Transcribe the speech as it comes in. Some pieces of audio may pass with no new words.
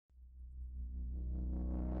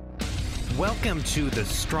Welcome to the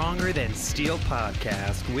Stronger Than Steel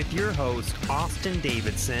podcast with your host, Austin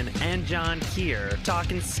Davidson and John Keir,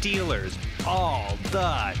 talking Steelers all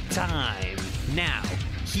the time. Now,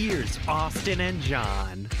 here's Austin and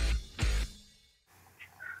John.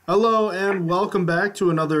 Hello and welcome back to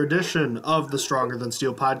another edition of the Stronger Than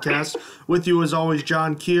Steel podcast. With you as always,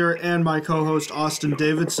 John Keir and my co-host, Austin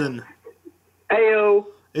Davidson. Heyo.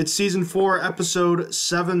 It's season 4, episode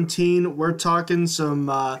 17. We're talking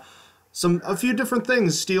a few different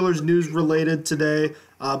things, Steelers news related today.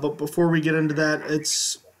 But before we get into that,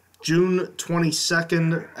 it's June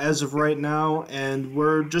 22nd as of right now, and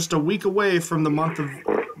we're just a week away from the month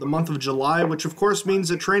of July, which of course means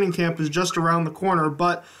that training camp is just around the corner.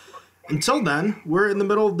 But until then, we're in the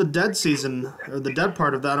middle of the dead season, or the dead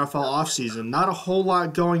part of the NFL offseason. Not a whole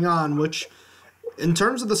lot going on, which in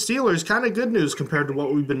terms of the Steelers, kind of good news compared to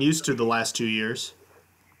what we've been used to the last 2 years.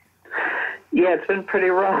 Yeah, it's been pretty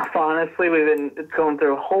rough, honestly. We've been going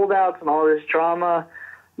through holdouts and all this drama,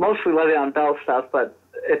 mostly Le'Veon Bell stuff, but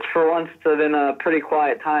for once it's been a pretty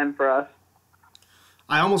quiet time for us.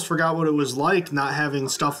 I almost forgot what it was like not having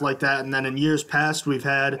stuff like that, and then in years past we've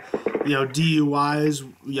had,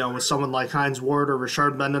 DUIs, with someone like Hines Ward or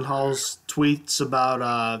Rashard Mendenhall's tweets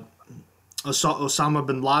about Osama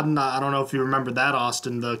bin Laden. I don't know if you remember that,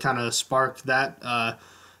 Austin, the kind of spark that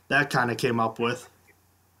kind of came up with.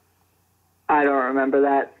 I don't remember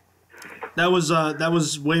that. That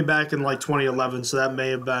was way back in like 2011, so that may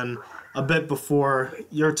have been a bit before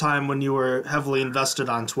your time when you were heavily invested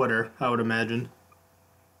on Twitter, I would imagine.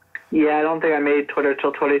 Yeah, I don't think I made Twitter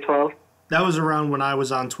till 2012. That was around when I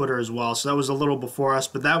was on Twitter as well, so that was a little before us,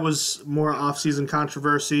 but that was more off-season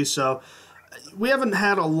controversy, so we haven't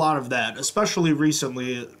had a lot of that, especially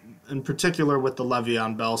recently, in particular with the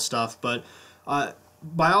Le'Veon Bell stuff, but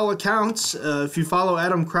by all accounts, if you follow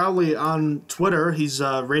Adam Crowley on Twitter, he's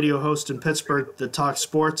a radio host in Pittsburgh that talks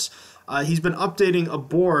sports. He's been updating a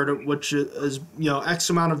board, which is, X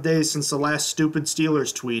amount of days since the last stupid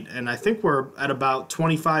Steelers tweet. And I think we're at about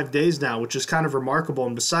 25 days now, which is kind of remarkable.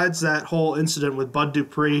 And besides that whole incident with Bud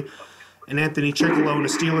Dupree and Anthony Chickalo and a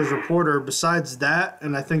Steelers reporter, besides that,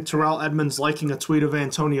 and I think Terrell Edmonds liking a tweet of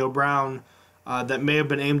Antonio Brown that may have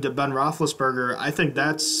been aimed at Ben Roethlisberger, I think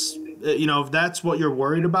that's, if that's what you're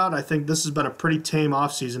worried about, I think this has been a pretty tame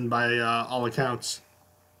offseason by all accounts.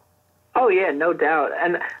 Oh, yeah, no doubt.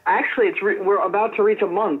 And actually, we're about to reach a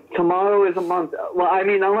month. Tomorrow is a month. Well, I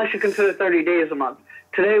mean, unless you consider 30 days a month.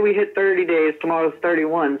 Today we hit 30 days. Tomorrow's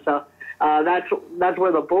 31. So that's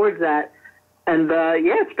where the board's at. And,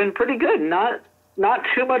 it's been pretty good. Not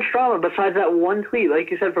too much drama besides that one tweet, like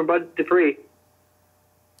you said, from Bud Dupree.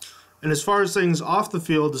 And as far as things off the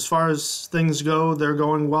field, as far as things go, they're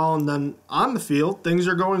going well. And then on the field, things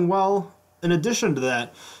are going well in addition to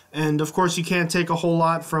that. And, of course, you can't take a whole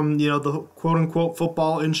lot from, the quote-unquote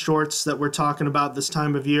football in shorts that we're talking about this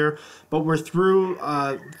time of year. But we're through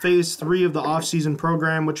phase 3 of the offseason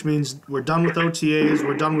program, which means we're done with OTAs,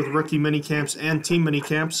 we're done with rookie minicamps and team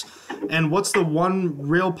minicamps. And what's the one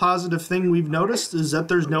real positive thing we've noticed is that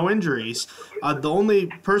there's no injuries. The only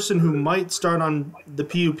person who might start on the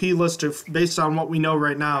PUP list, based on what we know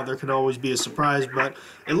right now, there could always be a surprise, but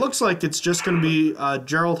it looks like it's just going to be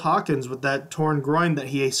Gerald Hawkins with that torn groin that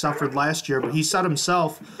he suffered last year. But he said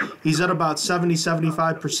himself he's at about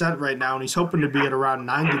 70-75% right now, and he's hoping to be at around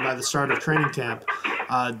 90 by the start of training camp.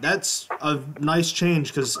 That's a nice change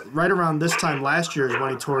because right around this time last year is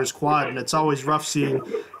when he tore his quad, and it's always rough seeing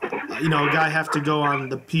a guy have to go on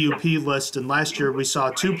the PUP list. And last year we saw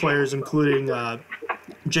 2 players, including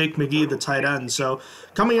Jake McGee, the tight end. So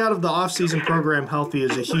coming out of the offseason program healthy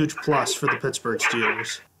is a huge plus for the Pittsburgh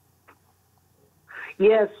Steelers.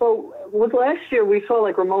 Yeah, so with last year, we saw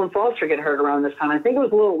Ramon Foster get hurt around this time. I think it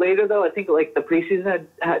was a little later, though. I think the preseason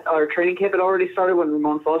our training camp had already started when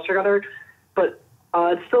Ramon Foster got hurt. But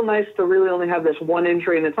it's still nice to really only have this one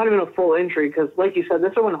injury, and it's not even a full injury because, like you said,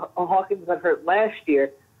 this is when Hawkins got hurt last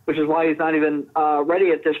year, which is why he's not even ready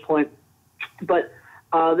at this point. But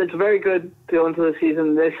it's very good to go into the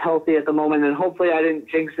season this healthy at the moment, and hopefully I didn't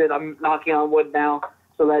jinx it. I'm knocking on wood now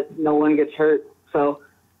so that no one gets hurt. So,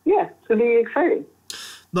 yeah, it's going to be exciting.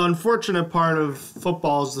 The unfortunate part of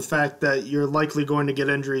football is the fact that you're likely going to get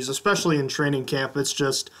injuries, especially in training camp.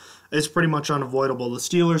 It's pretty much unavoidable. The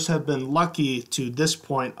Steelers have been lucky to this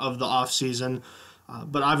point of the offseason,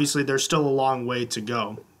 but obviously there's still a long way to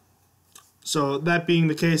go. So that being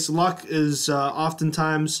the case, luck is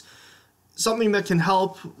oftentimes something that can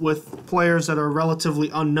help with players that are relatively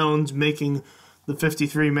unknowns making the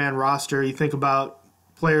 53-man roster. You think about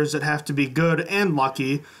players that have to be good and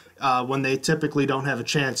lucky when they typically don't have a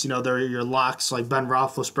chance. They're your locks like Ben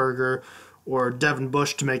Roethlisberger or Devin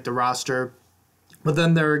Bush to make the roster. But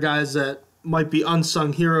then there are guys that might be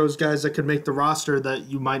unsung heroes, guys that could make the roster that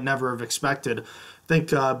you might never have expected.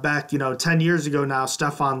 Think back, 10 years ago now,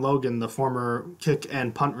 Stephon Logan, the former kick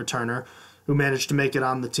and punt returner, who managed to make it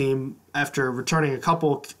on the team after returning a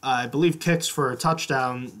couple, I believe, kicks for a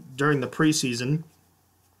touchdown during the preseason.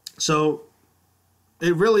 So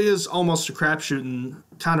it really is almost a crapshoot in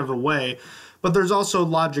kind of a way, but there's also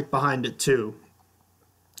logic behind it too.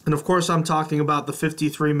 And of course, I'm talking about the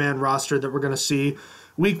 53-man roster that we're going to see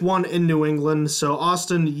Week 1 in New England. So,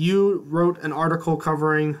 Austin, you wrote an article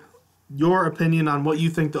covering your opinion on what you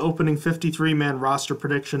think the opening 53-man roster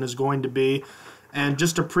prediction is going to be. And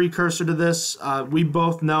just a precursor to this, we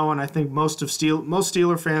both know, and I think most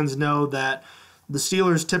Steeler fans know, that the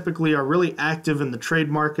Steelers typically are really active in the trade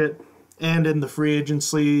market and in the free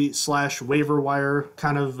agency / waiver wire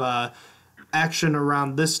kind of action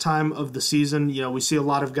around this time of the season. We see a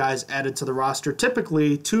lot of guys added to the roster.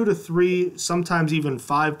 Typically, 2 to 3, sometimes even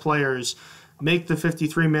 5 players make the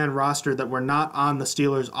 53-man roster that were not on the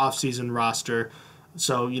Steelers' offseason roster.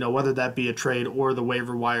 So, whether that be a trade or the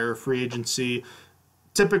waiver wire free agency,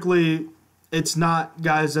 typically it's not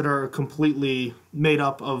guys that are completely made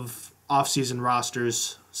up of offseason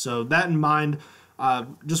rosters. So that in mind,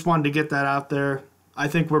 just wanted to get that out there. I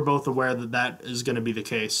think we're both aware that that is going to be the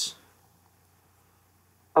case.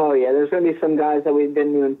 Oh, yeah, there's going to be some guys that we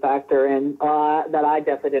didn't even factor in, that I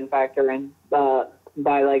definitely didn't factor in by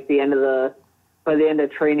the end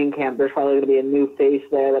of training camp. There's probably going to be a new face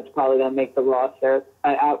there that's probably going to make the roster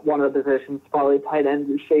at one of the positions, probably tight end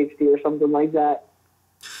or safety or something like that.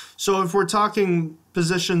 So if we're talking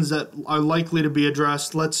positions that are likely to be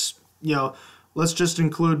addressed, let's just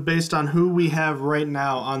include based on who we have right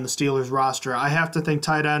now on the Steelers roster. I have to think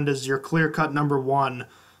tight end is your clear-cut number 1,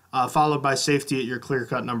 followed by safety at your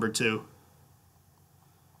clear-cut number 2.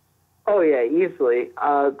 Oh, yeah, easily.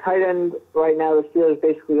 Tight end right now, the Steelers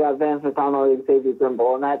basically got Vance McDonald and Xavier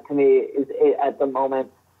Grimble, and that to me is it at the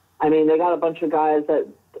moment. I mean, they got a bunch of guys that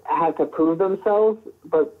have to prove themselves,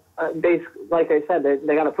 but basically, like I said,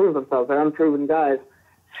 they got to prove themselves. They're unproven guys.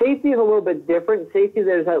 Safety is a little bit different. Safety,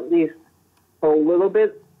 there's at least a little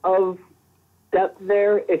bit of depth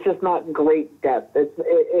there. It's just not great depth.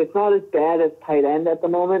 It's not as bad as tight end at the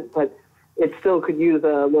moment, but it still could use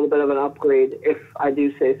a little bit of an upgrade, if I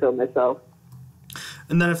do say so myself.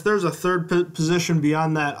 And then if there's a third position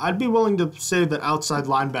beyond that, I'd be willing to say that outside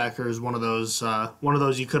linebacker is one of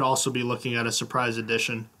those you could also be looking at a surprise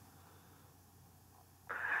addition.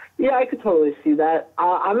 Yeah, I could totally see that.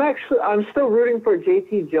 I'm still rooting for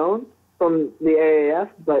J.T. Jones from the AAF,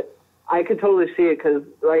 but I could totally see it because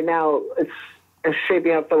right now it's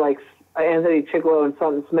shaping up for like Anthony Chicklow and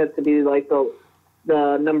Sutton Smith to be like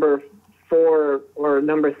the number 4 or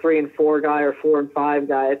number 3 and 4 guy or 4 and 5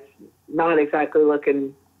 guy. It's not exactly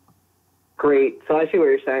looking great. So I see what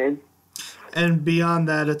you're saying. And beyond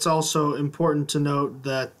that, it's also important to note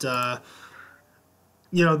that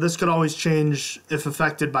this could always change if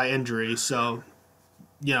affected by injury. So,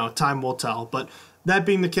 time will tell. But that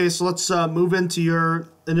being the case, let's move into your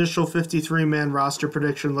initial 53-man roster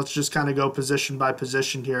prediction. Let's just kind of go position by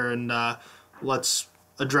position here, and let's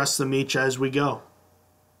address them each as we go.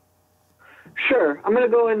 Sure. I'm going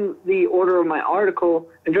to go in the order of my article.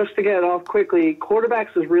 And just to get it off quickly,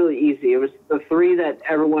 quarterbacks was really easy. It was the 3 that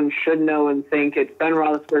everyone should know and think. It's Ben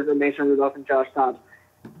Roethlisberger, Mason Rudolph, and Josh Dobbs.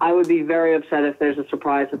 I would be very upset if there's a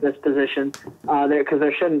surprise at this position because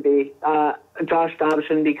there shouldn't be. Josh Dobbs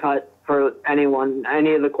shouldn't be cut for anyone,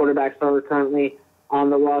 any of the quarterbacks that are currently on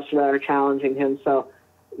the roster that are challenging him. So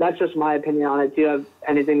that's just my opinion on it. Do you have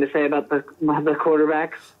anything to say about the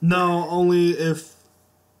quarterbacks? No, only if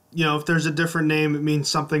there's a different name, it means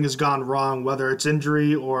something has gone wrong, whether it's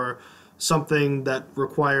injury or something that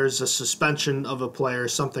requires a suspension of a player,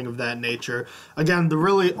 something of that nature. Again, the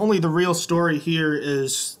real story here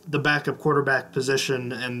is the backup quarterback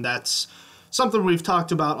position, and that's something we've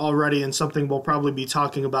talked about already and something we'll probably be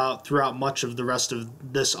talking about throughout much of the rest of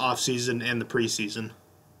this offseason and the preseason.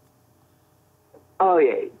 Oh,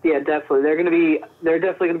 yeah, definitely. They're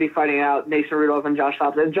definitely going to be fighting out Mason Rudolph and Josh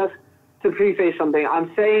Dobbs. And just to preface something,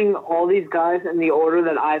 I'm saying all these guys in the order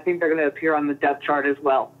that I think they're going to appear on the depth chart as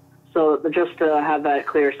well. So just to have that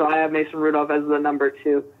clear. So I have Mason Rudolph as the number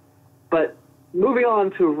 2. But moving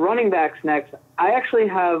on to running backs next, I actually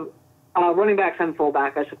have running backs and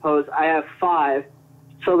fullback, I suppose. I have 5.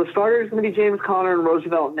 So the starter is going to be James Conner and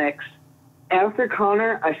Roosevelt Nix. After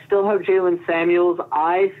Conner, I still have Jalen Samuels.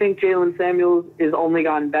 I think Jalen Samuels is only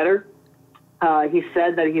gotten better. He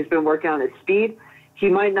said that he's been working on his speed. He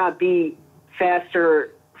might not be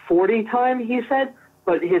faster 40 time, he said,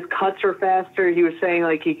 but his cuts are faster. He was saying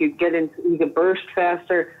like he could burst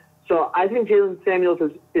faster. So I think Jalen Samuels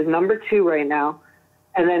is number 2 right now,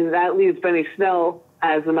 and then that leaves Benny Snell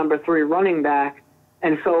as the number 3 running back.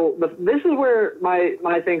 And so this is where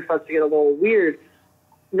my thing starts to get a little weird.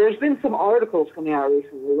 There's been some articles coming out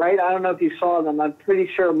recently, right? I don't know if you saw them. I'm pretty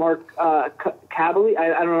sure Mark Kaboly, I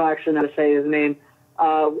don't know actually how to say his name,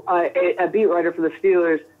 a beat writer for the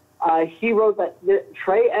Steelers, he wrote that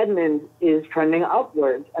Trey Edmonds is trending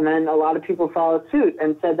upwards. And then a lot of people followed suit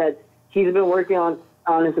and said that he's been working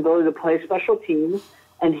on his ability to play special teams,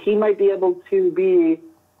 and he might be able to be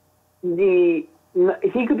the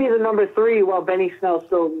number 3 while Benny Snell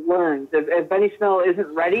still learns. If Benny Snell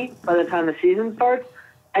isn't ready by the time the season starts,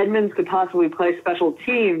 Edmonds could possibly play special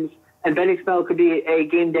teams, and Benny Snell could be a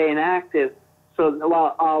game day inactive. So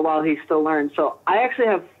while he still learns. So I actually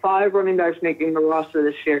have 5 running backs making the roster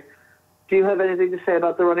this year. Do you have anything to say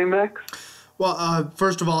about the running backs? Well,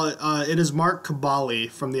 first of all, it is Mark Kaboly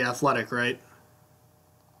from The Athletic, right?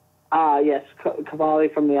 Yes,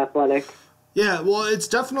 Kaboly from The Athletic. Yeah, well, it's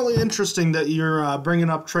definitely interesting that you're bringing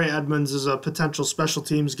up Trey Edmonds as a potential special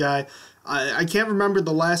teams guy. I can't remember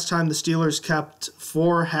the last time the Steelers kept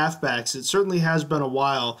 4 halfbacks. It certainly has been a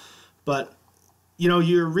while, but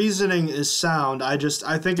your reasoning is sound. I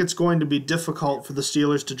think it's going to be difficult for the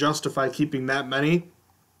Steelers to justify keeping that many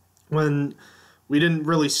when we didn't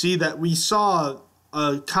really see that. We saw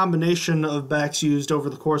a combination of backs used over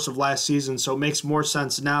the course of last season, so it makes more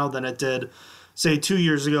sense now than it did, say, 2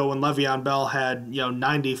 years ago when Le'Veon Bell had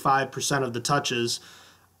 95% of the touches.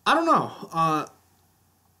 I don't know.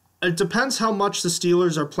 It depends how much the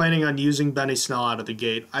Steelers are planning on using Benny Snell out of the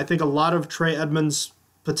gate. I think a lot of Trey Edmonds'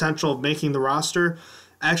 potential of making the roster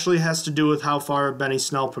actually has to do with how far Benny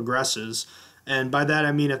Snell progresses. And by that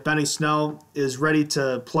I mean if Benny Snell is ready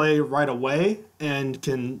to play right away and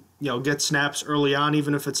can get snaps early on,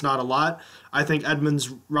 even if it's not a lot, I think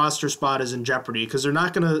Edmonds' roster spot is in jeopardy because they're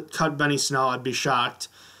not going to cut Benny Snell. I'd be shocked.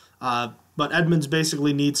 But Edmonds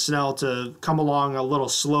basically needs Snell to come along a little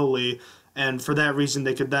slowly, and for that reason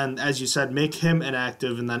they could then, as you said, make him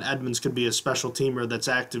inactive, and then Edmonds could be a special teamer that's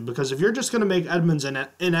active. Because if you're just going to make Edmonds an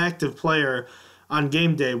inactive player on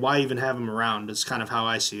game day, why even have him around is kind of how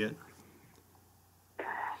I see it.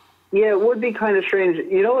 Yeah, it would be kind of strange.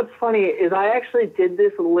 You know what's funny is I actually did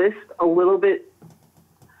this list a little bit.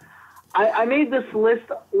 I made this list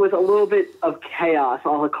with a little bit of chaos,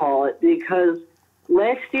 I'll call it, because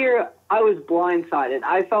last year I was blindsided.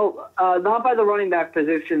 I felt, not by the running back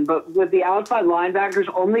position, but with the outside linebackers,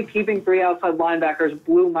 only keeping 3 outside linebackers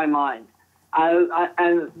blew my mind.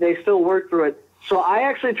 And they still worked through it. So I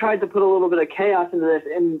actually tried to put a little bit of chaos into this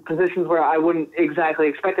in positions where I wouldn't exactly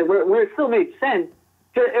expect it, where it still made sense.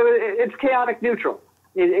 It's chaotic neutral.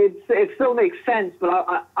 It still makes sense, but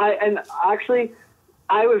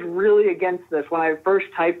I was really against this when I first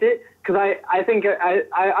typed it because I think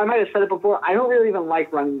I might have said it before. I don't really even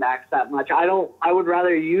like running backs that much. I would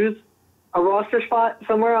rather use a roster spot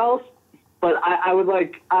somewhere else, but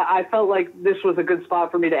I felt like this was a good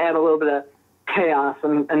spot for me to add a little bit of chaos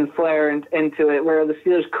and flair into it, where the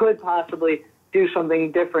Steelers could possibly do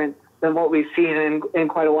something different than what we've seen in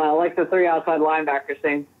quite a while, like the 3 outside linebackers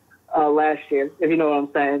thing last year, if you know what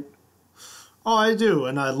I'm saying. Oh, I do,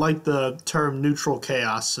 and I like the term neutral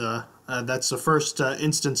chaos. That's the first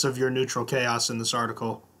instance of your neutral chaos in this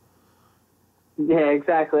article. Yeah,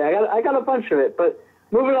 exactly. I got a bunch of it, but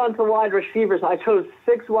moving on to wide receivers, I chose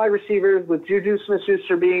 6 wide receivers with Juju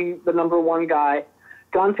Smith-Schuster being the number 1 guy.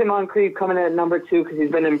 Dante Moncrief coming in at number 2 because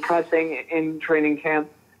he's been impressing in training camp.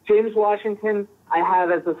 James Washington I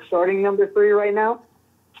have as a starting number 3 right now.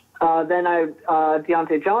 Then I have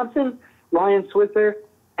Deontay Johnson, Ryan Switzer,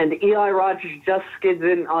 and Eli Rogers just skids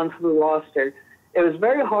in onto the roster. It was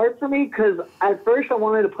very hard for me because at first I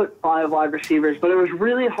wanted to put 5 wide receivers, but it was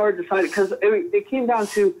really hard to decide because it came down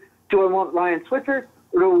to, do I want Ryan Switzer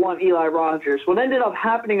or do I want Eli Rogers? What ended up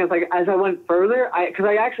happening is as I went further, because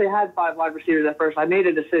I actually had 5 wide receivers at first, I made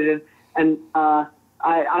a decision, and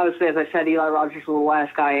I obviously, as I said, Eli Rogers was the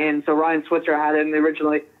last guy in, so Ryan Switzer had it in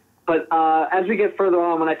originally. But as we get further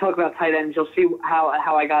on, when I talk about tight ends, you'll see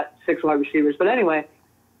how I got 6 wide receivers. But anyway,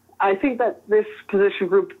 I think that this position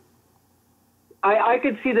group, I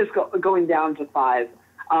could see this going down to 5.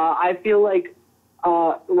 I feel like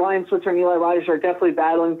Ryan Switzer and Eli Rogers are definitely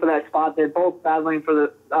battling for that spot. They're both battling for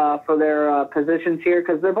their positions here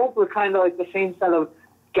because they're both kind of like the same set of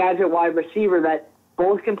gadget wide receiver that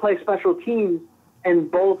both can play special teams.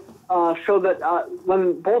 And both show that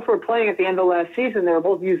when both were playing at the end of last season, they were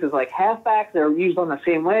both used as like halfbacks. They were used on the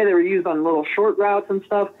same way. They were used on little short routes and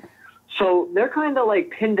stuff. So they're kind of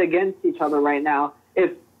like pinned against each other right now.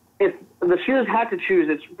 If if the Steelers have to choose,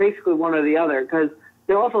 it's basically one or the other because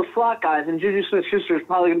they're also slot guys, and Juju Smith-Schuster is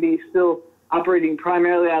probably going to be still operating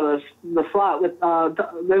primarily out of the slot. With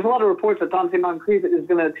there's a lot of reports that Dante Moncrief is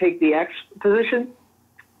going to take the X position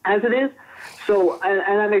as it is. So,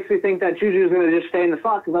 and that makes me think that Juju is going to just stay in the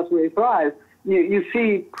slot because that's where he thrives. You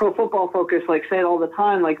see Pro Football Focus say it all the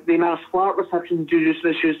time, like the amount of slot receptions Juju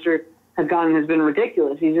Smith-Schuster has gotten has been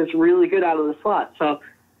ridiculous. He's just really good out of the slot. So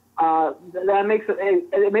that makes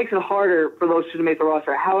it harder for those two to make the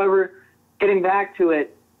roster. However, getting back to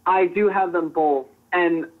it, I do have them both.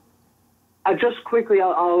 And just quickly,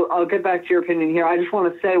 I'll get back to your opinion here. I just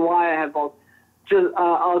want to say why I have both, just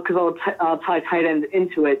because I'll tie tight end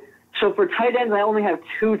into it. So for tight ends, I only have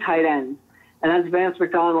two tight ends, and that's Vance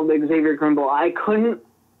McDonald and Xavier Grimble. I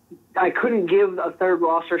couldn't give a third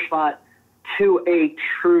roster spot to a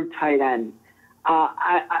true tight end.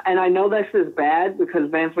 And I know this is bad because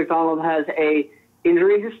Vance McDonald has a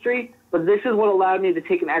injury history, but this is what allowed me to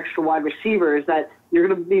take an extra wide receiver, is that you're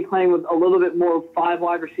going to be playing with a little bit more 5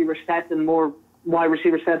 wide receiver sets and more wide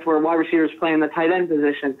receiver sets where wide receivers play in the tight end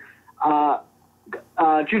position.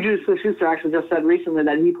 Juju Smith-Schuster actually just said recently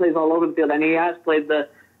that he plays all over the field, and he has played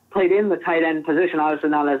in the tight end position, obviously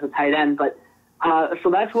not as a tight end, but so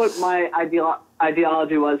that's what my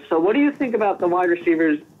ideology was. So what do you think about the wide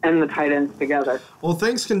receivers and the tight ends together? Well,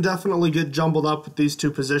 things can definitely get jumbled up with these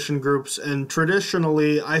two position groups, and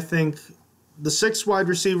traditionally I think the 6 wide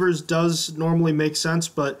receivers does normally make sense,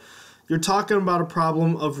 but you're talking about a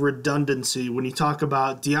problem of redundancy when you talk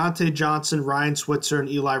about Deontay Johnson, Ryan Switzer, and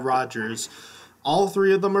Eli Rogers. All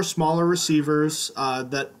 3 of them are smaller receivers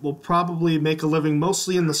that will probably make a living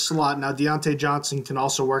mostly in the slot. Now, Deontay Johnson can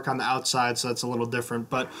also work on the outside, so that's a little different.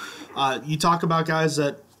 But you talk about guys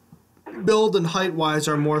that build and height-wise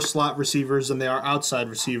are more slot receivers than they are outside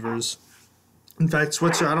receivers. In fact,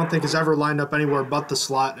 Switzer I don't think has ever lined up anywhere but the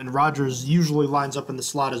slot, and Rogers usually lines up in the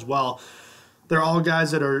slot as well. They're all guys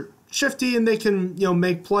that are shifty and they can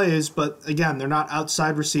make plays, but again, they're not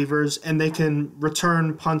outside receivers, and they can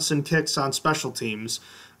return punts and kicks on special teams,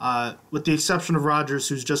 with the exception of Rogers,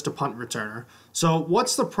 who's just a punt returner. So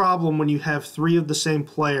what's the problem when you have 3 of the same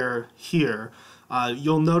player here?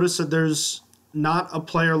 You'll notice that there's not a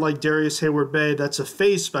player like Darius Hayward-Bay that's a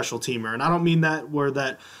phase special teamer, and I don't mean that where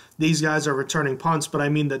that these guys are returning punts, but I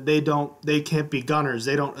mean that they can't be gunners.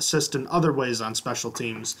 They don't assist in other ways on special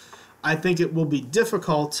teams. I think it will be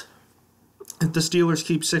difficult if the Steelers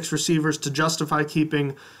keep 6 receivers to justify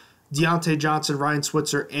keeping Deontay Johnson, Ryan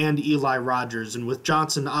Switzer, and Eli Rogers. And with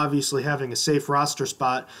Johnson obviously having a safe roster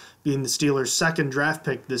spot, being the Steelers' 2nd draft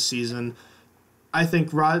pick this season, I think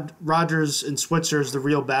Rogers and Switzer is the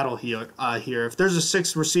real battle here. If there's a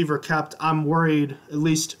 6th receiver kept, I'm worried, at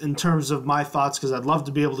least in terms of my thoughts, because I'd love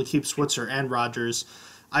to be able to keep Switzer and Rogers.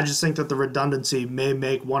 I just think that the redundancy may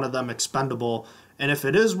make one of them expendable. And if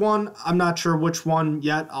it is one, I'm not sure which one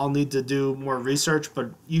yet. I'll need to do more research,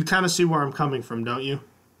 but you kind of see where I'm coming from, don't you?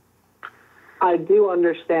 I do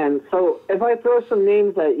understand. So if I throw some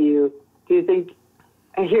names at you, do you think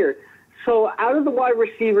here? So out of the wide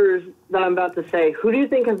receivers that I'm about to say, who do you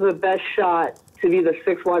think has the best shot to be the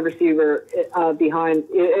 6th wide receiver behind?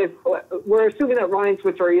 If we're assuming that Ryan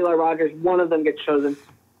Switzer or Eli Rogers, one of them gets chosen,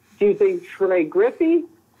 do you think Trey Griffey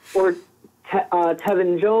or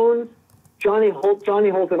Tevin Jones? Johnny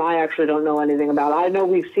Holton, I actually don't know anything about. I know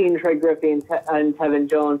we've seen Trey Griffey and Tevin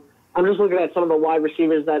Jones. I'm just looking at some of the wide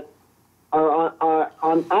receivers that are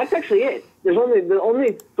on. That's actually it. There's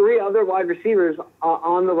only 3 other wide receivers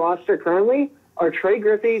on the roster currently are Trey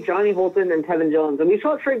Griffey, Johnny Holton, and Tevin Jones. And we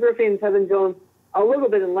saw Trey Griffey and Tevin Jones a little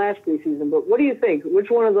bit in last preseason. But what do you think? Which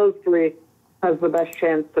one of those 3 has the best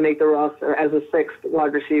chance to make the roster as a 6th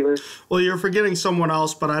wide receiver? Well, you're forgetting someone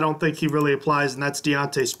else, but I don't think he really applies, and that's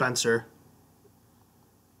Deontay Spencer.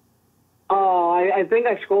 Oh, I think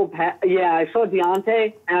I scrolled past. Yeah, I saw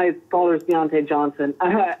Deontay, and I thought it was Deontay Johnson.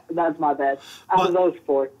 That's my bad. Out of those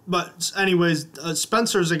 4. But anyways,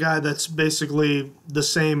 Spencer's a guy that's basically the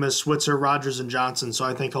same as Switzer, Rogers, and Johnson, so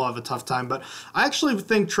I think he'll have a tough time. But I actually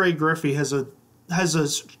think Trey Griffey has a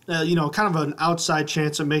kind of an outside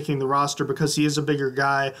chance at making the roster because he is a bigger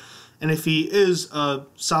guy. And if he is a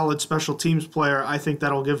solid special teams player, I think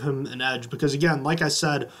that'll give him an edge. Because, again, like I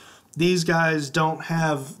said, these guys don't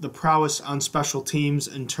have the prowess on special teams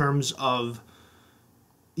in terms of,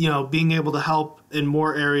 being able to help in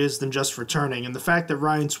more areas than just returning. And the fact that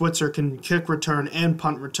Ryan Switzer can kick return and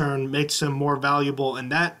punt return makes him more valuable in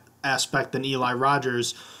that aspect than Eli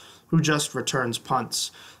Rogers, who just returns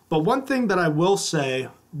punts. But one thing that I will say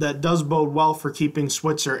that does bode well for keeping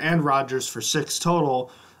Switzer and Rogers for 6 total,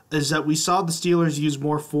 is that we saw the Steelers use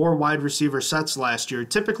more 4 wide receiver sets last year.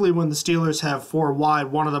 Typically when the Steelers have 4 wide,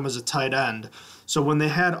 one of them is a tight end. So when they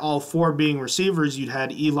had all 4 being receivers, you'd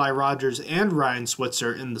had Eli Rogers and Ryan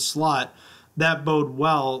Switzer in the slot. That would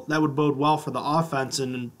bode well for the offense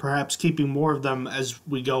and perhaps keeping more of them as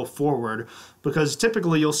we go forward, because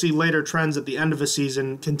typically you'll see later trends at the end of a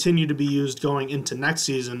season continue to be used going into next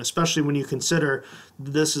season, especially when you consider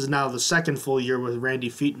this is now the second full year with Randy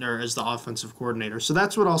Fichtner as the offensive coordinator. So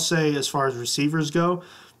that's what I'll say as far as receivers go.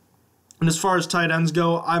 And as far as tight ends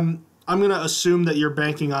go, I'm going to assume that you're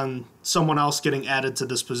banking on someone else getting added to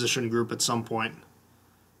this position group at some point.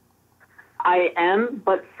 I am,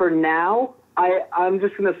 but for now, I'm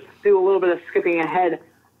just going to do a little bit of skipping ahead.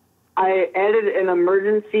 I added an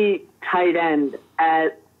emergency tight end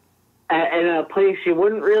in a place you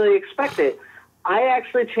wouldn't really expect it. I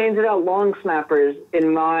actually changed it out long snappers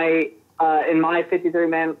in my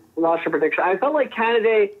 53-man roster prediction. I felt like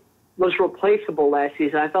Canada was replaceable last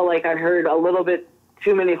season. I felt like I heard a little bit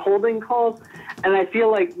too many holding calls, and I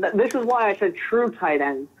feel like this is why I said true tight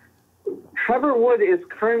end. Trevor Wood is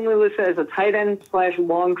currently listed as a tight end /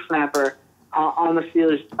 long snapper on the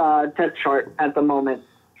Steelers depth chart at the moment.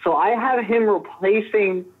 So I have him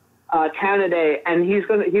replacing Canada, and he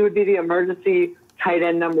would be the emergency tight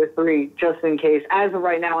end number 3, just in case, as of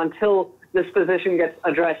right now, until this position gets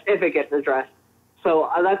addressed, if it gets addressed. So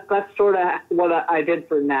that's sort of what I did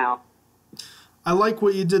for now. I like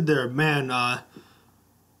what you did there, man.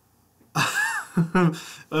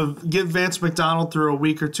 Get Vance McDonald through a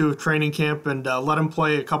week or 2 of training camp and let him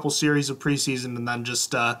play a couple series of preseason, and then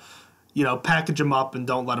just package him up and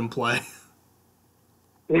don't let him play.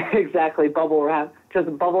 Exactly, bubble wrap.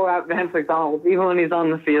 Just bubble wrap Vance McDonald, even when he's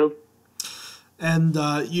on the field. And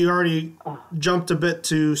you already jumped a bit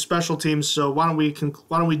to special teams, so why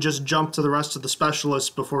don't we just jump to the rest of the specialists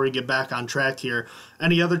before we get back on track here?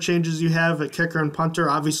 Any other changes you have at kicker and punter?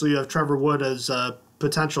 Obviously, you have Trevor Wood as a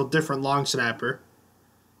potential different long snapper.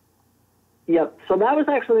 Yep. So that was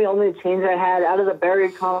actually the only change I had out of the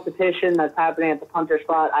Berry competition that's happening at the punter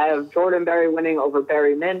spot. I have Jordan Berry winning over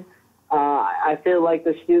Barry Min. I feel like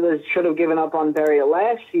the Steelers should have given up on Berry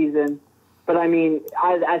last season. But, I mean,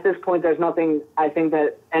 at this point, there's nothing I think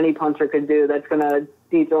that any punter could do that's going to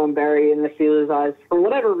dethrone Berry in the Steelers' eyes for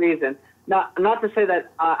whatever reason. Not to say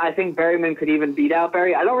that I think Berryman could even beat out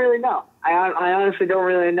Berry. I don't really know. I honestly don't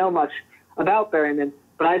really know much about Berryman.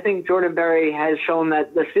 But I think Jordan Berry has shown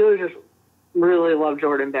that the Steelers just really love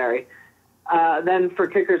Jordan Berry. Then for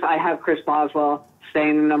kickers, I have Chris Boswell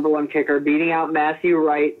staying the number 1 kicker, beating out Matthew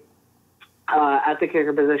Wright at the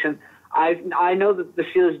kicker position. I know that the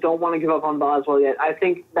Steelers don't want to give up on Boswell yet. I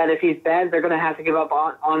think that if he's bad, they're going to have to give up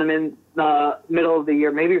on him in the middle of the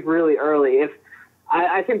year, maybe really early.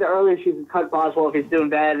 I think the earliest you can cut Boswell if he's doing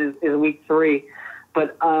bad is week 3.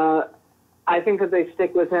 But I think that they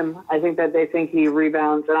stick with him. I think that they think he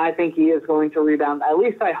rebounds, and I think he is going to rebound. At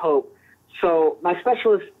least I hope. So my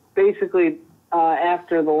specialist basically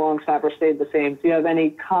after the long snapper stayed the same. Do you have any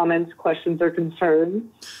comments, questions, or concerns?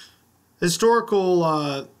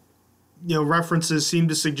 Historical references seem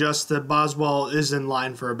to suggest that Boswell is in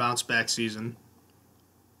line for a bounce-back season.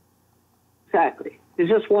 Exactly. It's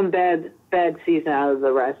just one bad season out of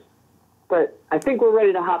the rest. But I think we're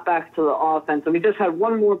ready to hop back to the offense. And we just had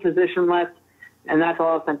one more position left, and that's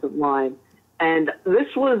offensive line. And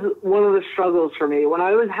this was one of the struggles for me. When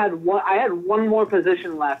I had one more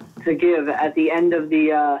position left to give at the end of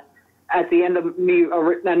me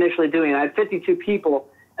initially doing it. I had 52 people,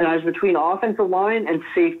 and I was between offensive line and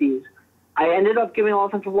safeties. I ended up giving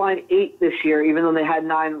offensive line 8 this year, even though they had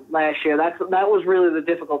 9 last year. That was really the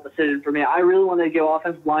difficult decision for me. I really wanted to give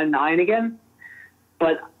offensive line 9 again,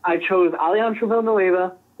 but I chose Alejandro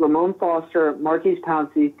Villanueva, Ramon Foster, Marquise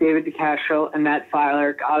Pouncey, David DeCastro, and Matt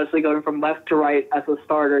Filer, obviously going from left to right as the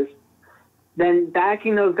starters. Then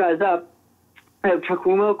backing those guys up, I have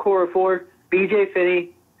Chukwuma Okorafor, B.J.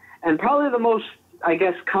 Finney, and probably the most, I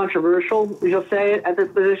guess, controversial, you'll say it, at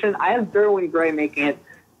this position, I have Derwin Gray making it.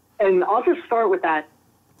 And I'll just start with that.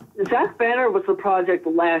 Zach Banner was the project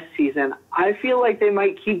last season. I feel like they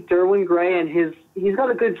might keep Derwin Gray, and he's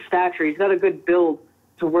got a good stature. He's got a good build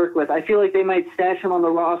to work with. I feel like they might stash him on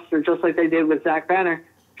the roster just like they did with Zach Banner,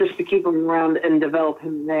 just to keep him around and develop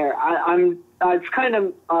him there. It's kind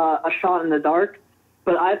of a shot in the dark,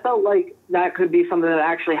 but I felt like that could be something that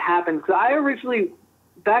actually happened. Because I originally,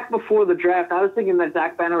 back before the draft, I was thinking that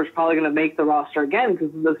Zach Banner was probably going to make the roster again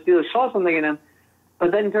because the Steelers saw something in him.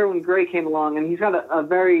 But then Derwin Gray came along, and he's got a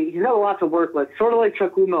lot to work with, sort of like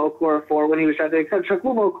Chukwuma Okorafor when he was drafted, except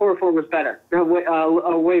Chukwuma Okorafor was better,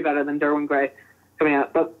 way better than Derwin Gray coming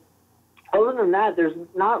out. But other than that, there's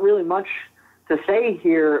not really much to say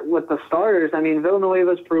here with the starters. I mean,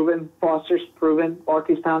 Villanueva's proven, Foster's proven,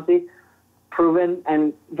 Marquise Pouncey proven,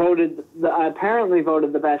 and apparently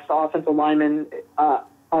voted the best offensive lineman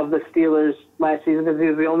of the Steelers last season because he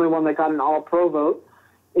was the only one that got an All-Pro vote,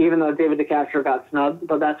 even though David DeCastro got snubbed,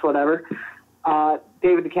 but that's whatever.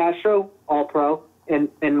 David DeCastro, All-Pro,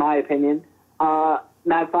 in my opinion.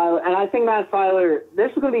 Matt Filer, and I think Matt Filer,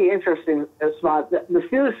 this is going to be an interesting spot. The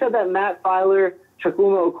Steelers said that Matt Filer,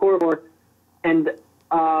 Chukwuma Okorafor, and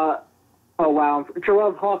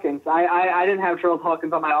Gerald Hawkins. I didn't have Gerald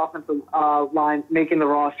Hawkins on my offensive line making the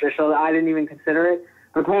roster, so I didn't even consider it.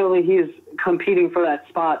 But apparently he's competing for that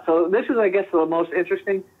spot. So this is, I guess, the most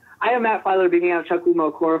interesting. I have Matt Filer beating out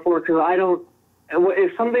Chukwuma Okorafor because I don't.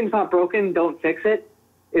 If something's not broken, don't fix it.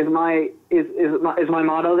 Is my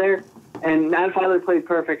motto there. And Matt Filer played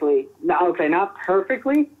perfectly. Okay, not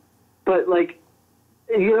perfectly, but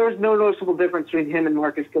there's no noticeable difference between him and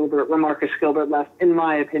Marcus Gilbert when Marcus Gilbert left, in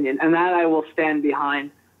my opinion. And that I will stand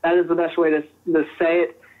behind. That is the best way to say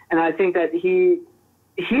it. And I think that he's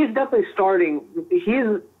definitely starting. He's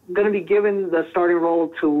going to be given the starting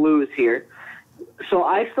role to lose here. So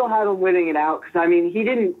I still have him winning it out because, I mean, he's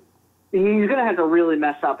going to have to really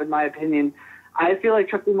mess up, in my opinion. I feel like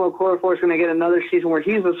Chukwuma Okorafor is going to get another season where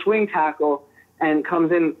he's a swing tackle and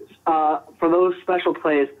comes in for those special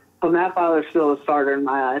plays. But Matt Filer is still a starter in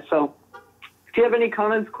my eyes. So do you have any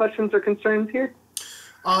comments, questions, or concerns here?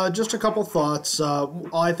 Just a couple thoughts.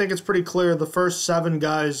 I think it's pretty clear the first 7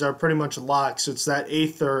 guys are pretty much locks. It's that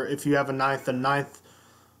 8th, or if you have a 9th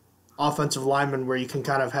offensive lineman where you can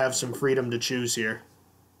kind of have some freedom to choose here.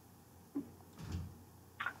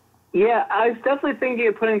 Yeah, I was definitely thinking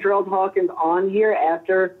of putting Gerald Hawkins on here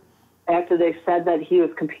after they said that he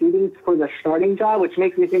was competing for the starting job, which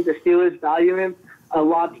makes me think the Steelers value him a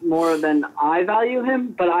lot more than I value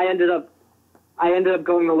him. But I ended up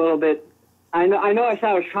going a little bit. I know. I said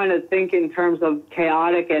I was trying to think in terms of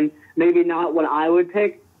chaotic and maybe not what I would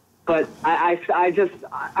pick, but I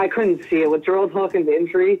couldn't see it with Gerald Hawkins'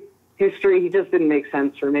 injury history. He just didn't make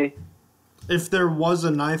sense for me. If there was a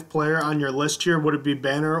 9th player on your list here, would it be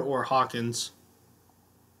Banner or Hawkins?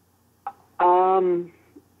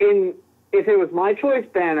 If it was my choice,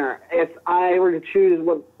 Banner. If I were to choose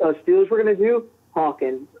what Steelers were going to do,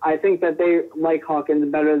 Hawkins. I think that they like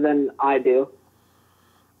Hawkins better than I do.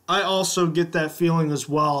 I also get that feeling as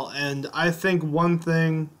well, and I think one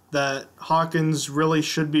thing that Hawkins really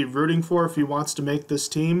should be rooting for if he wants to make this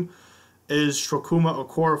team is Chukwuma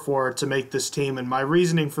Okorafor to make this team, and my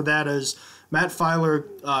reasoning for that is Matt Filer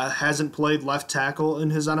hasn't played left tackle in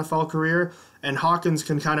his NFL career, and Hawkins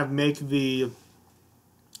can kind of make a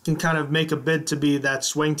bid to be that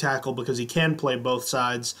swing tackle because he can play both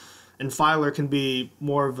sides, and Filer can be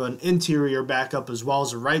more of an interior backup as well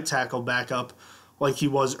as a right tackle backup like he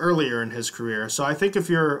was earlier in his career. So I think if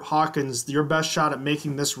you're Hawkins, your best shot at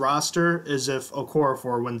making this roster is if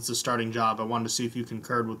Okorafor wins the starting job. I wanted to see if you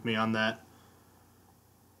concurred with me on that.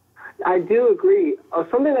 I do agree.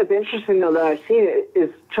 Something that's interesting, though, that I've seen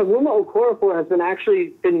is Chukwuma Okorafor has been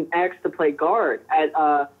asked to play guard at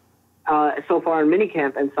so far in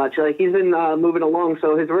minicamp and such. Like, he's been moving along,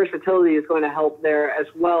 so his versatility is going to help there as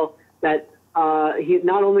well. That he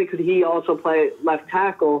not only could he also play left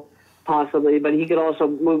tackle possibly, but he could also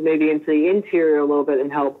move maybe into the interior a little bit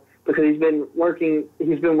and help because he's been working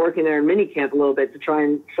there in minicamp a little bit to try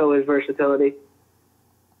and show his versatility.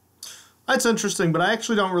 That's interesting, but I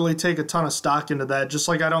actually don't really take a ton of stock into that, just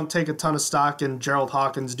like I don't take a ton of stock in Gerald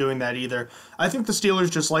Hawkins doing that either. I think the Steelers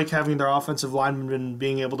just like having their offensive linemen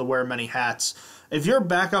being able to wear many hats. If you're a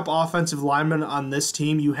backup offensive lineman on this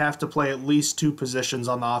team, you have to play at least 2 positions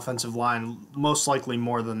on the offensive line, most likely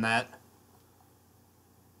more than that.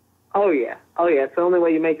 Oh, yeah. It's the only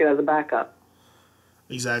way you make it as a backup.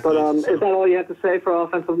 Exactly. But is that all you have to say for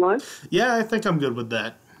offensive line? Yeah, I think I'm good with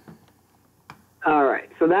that. All right.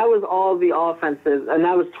 So that was all the offenses, and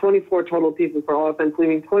that was 24 total people for offense,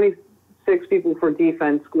 leaving 26 people for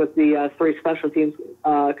defense with the 3 special teams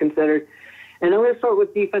considered. And I'm going to start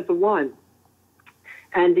with defensive line.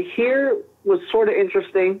 And here was sort of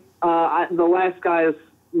interesting. The last guy is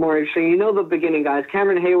more interesting. You know the beginning guys,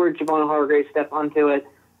 Cameron Hayward, Javon Hargrave, Stephon Tuitt.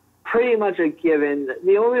 Pretty much a given.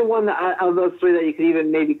 The only one of those 3 that you could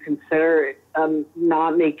even maybe consider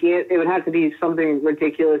not making it would have to be something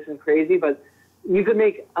ridiculous and crazy, but you could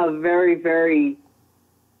make a very, very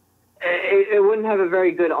 – it wouldn't have a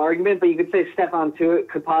very good argument, but you could say Stephon Tuitt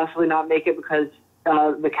could possibly not make it because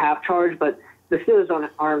the cap charge, but the Steelers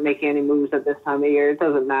aren't making any moves at this time of year. It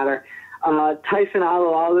doesn't matter. Tyson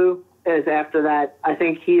Alualu is after that. I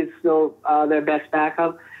think he is still their best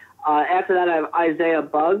backup. After that, I have Isaiah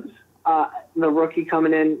Buggs, the rookie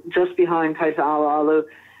coming in just behind Tyson Alualu.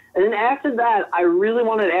 And then after that, I really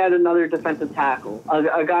wanted to add another defensive tackle,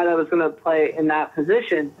 a guy that was going to play in that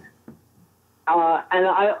position. And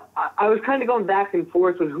I was kind of going back and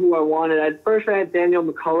forth with who I wanted. At first, I had Daniel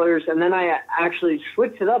McCullers, and then I actually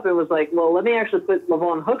switched it up and was like, well, let me actually put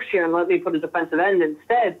Levon Hooks here and let me put a defensive end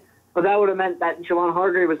instead. But that would have meant that Javon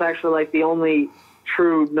Hargrave was actually like the only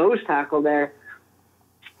true nose tackle there,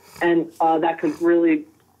 and that could really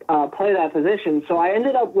play that position. So I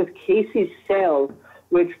ended up with Casey Sales,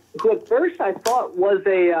 who at first I thought was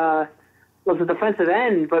a defensive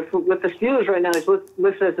end, but with the Steelers right now, he's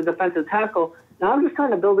listed as a defensive tackle. Now I'm just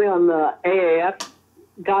kind of building on the AAF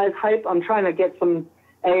guys' hype. I'm trying to get some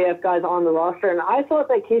AAF guys on the roster, and I thought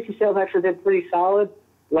that Casey Sales actually did pretty solid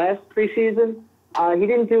last preseason. He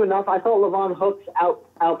didn't do enough. I thought Levon Hooks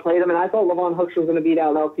outplayed him, and I thought Levon Hooks was going to beat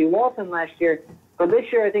out L.T. Walton last year. But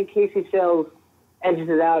this year, I think Casey Sales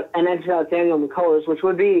edges out Daniel McCullers, which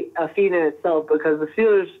would be a feat in itself because the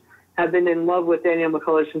Steelers have been in love with Daniel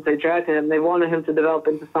McCullers since they drafted him. They wanted him to develop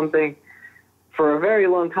into something for a very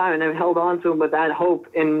long time, and they've held on to him with that hope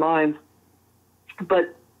in mind.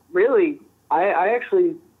 But really,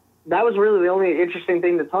 that was really the only interesting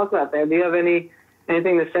thing to talk about there. Do you have anything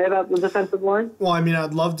to say about the defensive line? Well, I mean,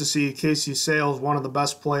 I'd love to see Casey Sales, one of the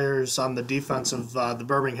best players on the defense of the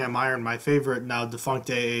Birmingham Iron, my favorite now defunct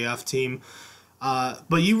AAF team.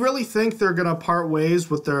 But you really think they're going to part ways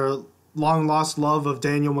with their long-lost love of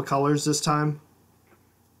Daniel McCullers this time?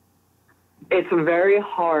 It's very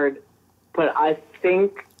hard, but I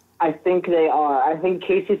think they are. I think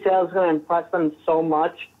Casey Sales is going to impress them so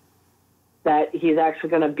much that he's actually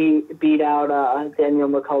going to beat out Daniel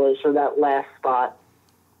McCullers for that last spot.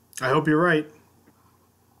 I hope you're right.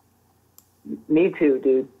 Me too,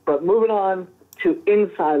 dude. But moving on to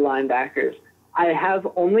inside linebackers. I have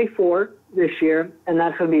only 4 this year, and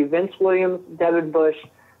that's going to be Vince Williams, Devin Bush,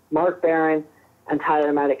 Mark Barron, and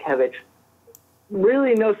Tyler Matakevich.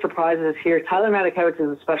 Really no surprises here. Tyler Matakevich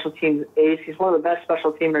is a special teams ace. He's one of the best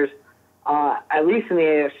special teamers, at least in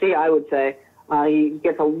the AFC, I would say. He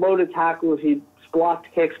gets a load of tackles. He's blocked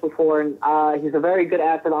kicks before, and he's a very good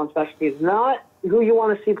asset on special teams. Not who you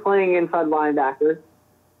want to see playing inside linebacker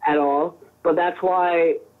at all, but that's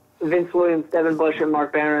why Vince Williams, Devin Bush, and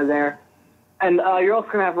Mark Barron are there. And you're also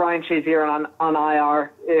going to have Ryan Shazier on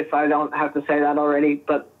IR, if I don't have to say that already.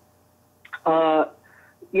 But,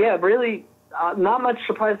 yeah, really not much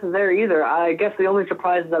surprises there either. I guess the only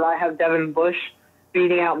surprise is that I have Devin Bush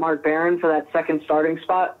beating out Mark Barron for that second starting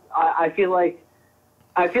spot. I feel like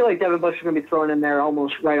Devin Bush is going to be thrown in there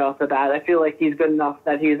almost right off the bat. I feel like he's good enough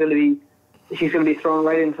that he's going to be thrown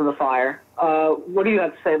right into the fire. What do you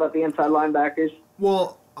have to say about the inside linebackers?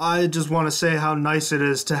 Well, I just want to say how nice it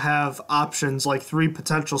is to have options like 3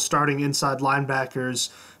 potential starting inside linebackers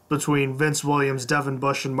between Vince Williams, Devin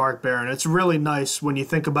Bush, and Mark Barron. It's really nice when you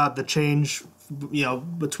think about the change,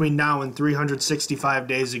 between now and 365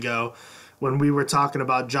 days ago when we were talking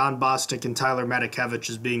about John Bostic and Tyler Matakevich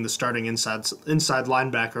as being the starting inside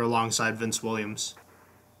linebacker alongside Vince Williams.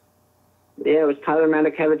 Yeah, it was Tyler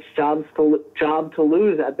Matakevich's job to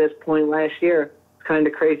lose at this point last year. It's kind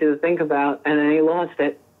of crazy to think about, and then he lost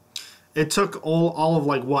it. It took all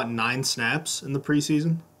of 9 snaps in the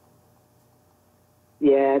preseason?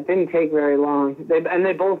 Yeah, it didn't take very long.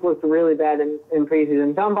 They both looked really bad in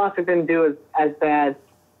preseason. John Bostic didn't do as bad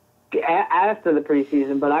after the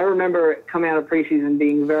preseason, but I remember coming out of preseason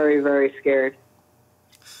being very, very scared.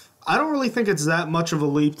 I don't really think it's that much of a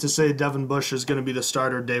leap to say Devin Bush is going to be the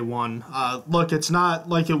starter day one. Look, it's not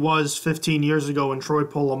like it was 15 years ago when Troy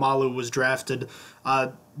Polamalu was drafted.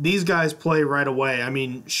 These guys play right away. I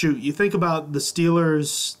mean, shoot, you think about the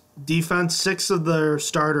Steelers' defense, 6 of their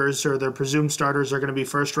starters, or their presumed starters, are going to be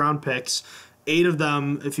first-round picks. 8 of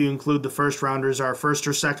them, if you include the first-rounders, are first-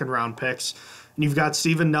 or second-round picks. And you've got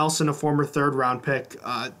Steven Nelson, a former third-round pick.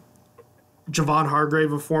 Javon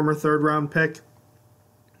Hargrave, a former third-round pick.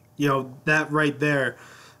 That right there,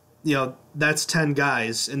 that's 10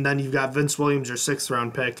 guys. And then you've got Vince Williams, your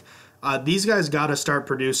 6th-round pick. These guys got to start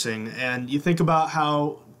producing. And you think about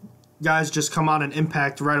how guys just come on and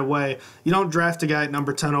impact right away. You don't draft a guy at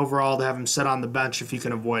number 10 overall to have him sit on the bench if you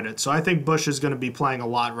can avoid it. So I think Bush is going to be playing a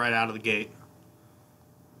lot right out of the gate.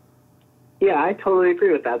 Yeah, I totally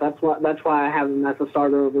agree with that. That's why I have him as a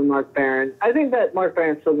starter over Mark Barron. I think that Mark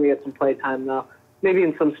Barron's still going to get some play time, though, maybe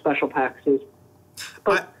in some special packages.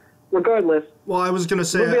 But regardless, I was going to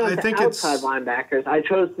say, I think it's outside linebackers. I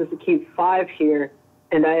chose to keep 5 here,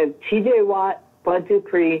 and I have T.J. Watt, Bud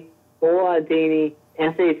Dupree, Ola Adeni,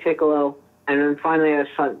 Anthony Piccolo, and then finally I have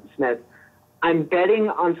Sutton Smith. I'm betting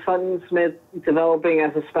on Sutton Smith developing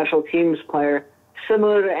as a special teams player.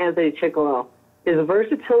 similar to Anthony Chickillo. His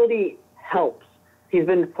versatility helps. He's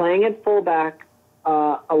been playing at fullback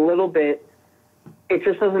a little bit. It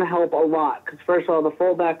just doesn't help a lot because, first of all, the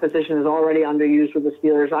fullback position is already underused with the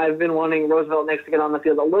Steelers. I've been wanting Roosevelt Nix to get on the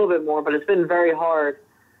field a little bit more, but it's been very hard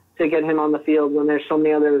to get him on the field when there's so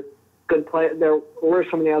many other good players. There were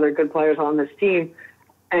so many other good players on this team,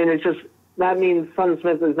 and it's just that means Son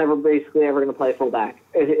Smith is never basically ever going to play fullback.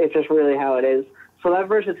 It's just really how it is. So that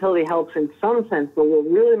versatility helps in some sense, but what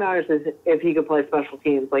really matters is if he could play special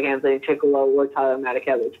teams like Anthony Chickillo or Tyler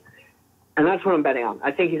Matakevich. And that's what I'm betting on.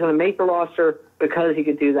 I think he's going to make the roster because he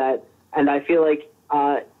could do that, and I feel like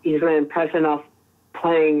he's going to impress enough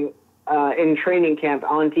playing in training camp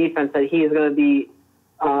on defense that he is going to be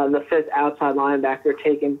the fifth outside linebacker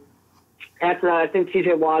taken. After that, I think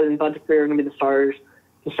T.J. Watt and Bud Dupree are going to be the starters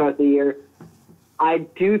to start the year. I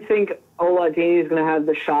do think Ola Adeniyi is going to have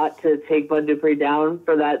the shot to take Bud Dupree down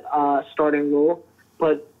for that starting role,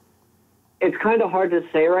 but it's kind of hard to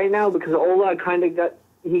say right now because Ola kind of got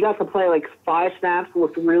to play like 5 snaps,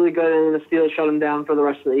 looked really good, and then the Steelers shut him down for the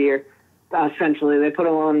rest of the year. Essentially, they put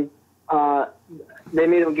him on. They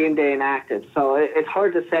made him game day inactive, so it's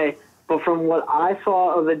hard to say. But from what I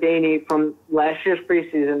saw of Adeniyi from last year's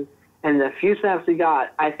preseason and the few snaps he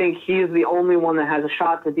got, I think he's the only one that has a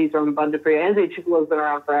shot to dethrone Bud Dupree. Anthony Chickillo's been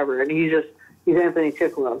around forever, and he's Anthony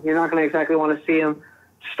Chickillo. You're not going to exactly want to see him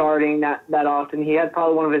starting that often. He had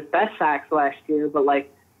probably one of his best sacks last year, but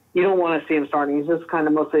like you don't want to see him starting. He's just kind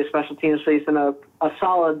of mostly a special teams piece and a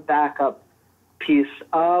solid backup piece.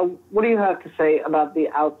 What do you have to say about the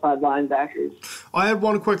outside linebackers? I had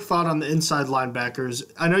one quick thought on the inside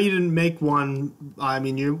linebackers. I know you didn't make one. I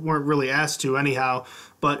mean, you weren't really asked to anyhow.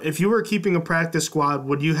 But if you were keeping a practice squad,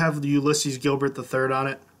 would you have the Ulysses Gilbert III on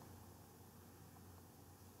it?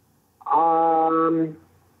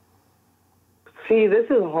 See, this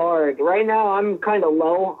is hard. Right now, I'm kind of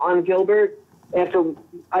low on Gilbert. It's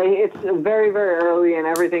very, very early, and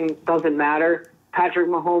everything doesn't matter. Patrick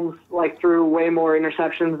Mahomes threw way more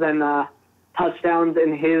interceptions than touchdowns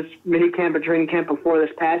in his minicamp and training camp before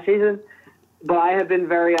this past season. But I have been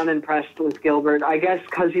very unimpressed with Gilbert. I guess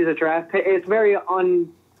because he's a draft pick. It's very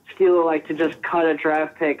un-Steeler-like to just cut a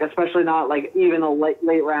draft pick, especially not even a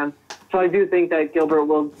late round. So I do think that Gilbert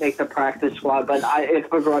will make the practice squad, but it's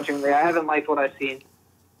begrudgingly. I haven't liked what I've seen.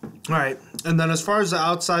 All right. And then as far as the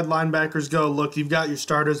outside linebackers go, look, you've got your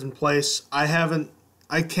starters in place.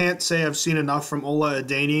 I can't say I've seen enough from Ola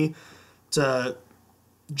Adeniyi to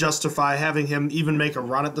justify having him even make a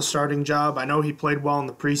run at the starting job. I know he played well in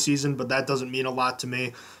the preseason, but that doesn't mean a lot to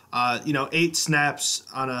me. 8 snaps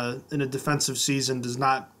in a defensive season does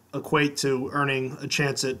not equate to earning a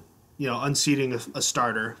chance at unseating a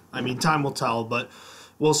starter. I mean, time will tell, but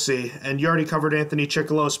we'll see. And you already covered Anthony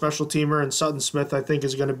Chickillo, special teamer, and Sutton Smith, I think,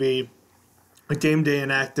 is going to be a game day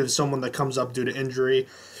inactive, someone that comes up due to injury.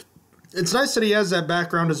 It's nice that he has that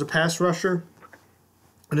background as a pass rusher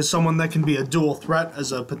and as someone that can be a dual threat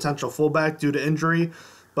as a potential fullback due to injury,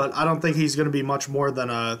 but I don't think he's going to be much more than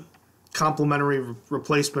a complementary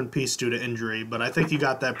replacement piece due to injury, but I think you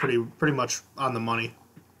got that pretty much on the money.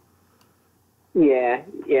 Yeah,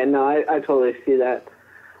 no, I totally see that.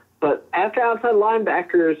 But after outside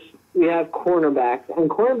linebackers, we have cornerbacks, and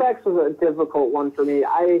cornerbacks was a difficult one for me.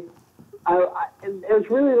 It was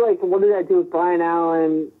really what did I do with Brian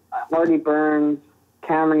Allen, Artie Burns,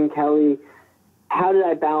 Cameron Kelly? How did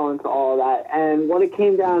I balance all of that? And what it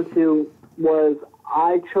came down to was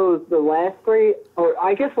I chose the last 3, or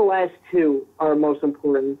I guess the last 2 are most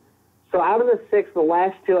important. So out of the 6, the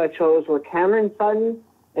last 2 I chose were Cameron Sutton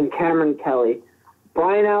and Cameron Kelly.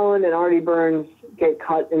 Brian Allen and Artie Burns get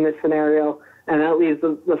cut in this scenario, and that leaves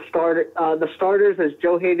the starters as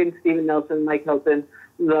Joe Hayden, Steven Nelson, Mike Hilton,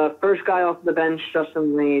 the first guy off the bench,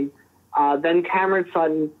 Justin Lane, then Cameron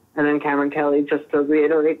Sutton, and then Cameron Kelly, just to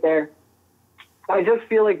reiterate there. I just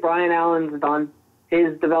feel like Brian Allen's done.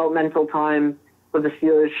 His developmental time with the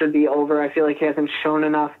Steelers should be over. I feel like he hasn't shown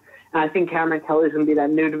enough, and I think Cameron Kelly's going to be that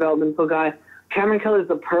new developmental guy. Cameron Kelly is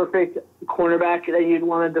the perfect cornerback that you'd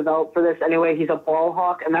want to develop for this. Anyway, he's a ball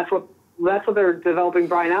hawk, and that's what they're developing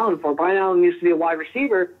Brian Allen for. Brian Allen used to be a wide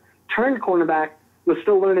receiver, turned cornerback, was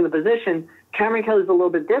still learning the position. Cameron Kelly's a little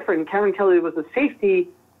bit different. Cameron Kelly was a safety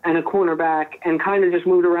and a cornerback and kind of just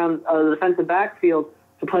moved around the defensive backfield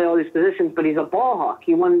to play all these positions, but he's a ball hawk.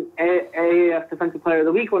 He won AAF Defensive Player of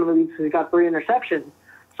the Week one of the weeks because he got 3 interceptions.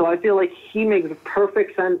 So I feel like he makes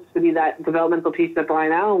perfect sense to be that developmental piece that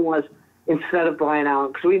Brian Allen was instead of Brian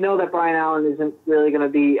Allen, because we know that Brian Allen isn't really going to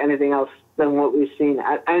be anything else than what we've seen,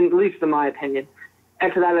 and at least in my opinion.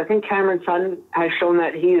 After that, I think Cameron Sutton has shown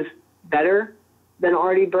that he is better than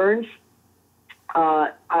Artie Burns.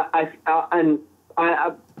 And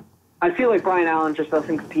I feel like Brian Allen just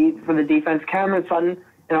doesn't compete for the defense. Cameron Sutton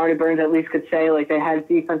and Artie Burns at least could say like they had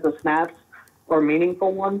defensive snaps or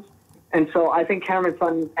meaningful ones. And so I think Cameron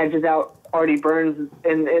Sutton edges out Artie Burns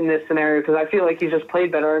in this scenario because I feel like he's just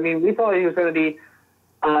played better. I mean, we thought he was going to be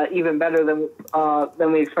even better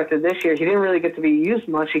than we expected this year. He didn't really get to be used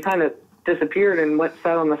much. He kind of disappeared and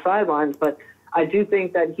sat on the sidelines. But I do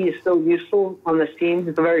think that he's still useful on this team.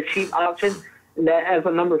 He's a very cheap option. And that, as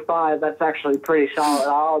a number 5, that's actually pretty solid.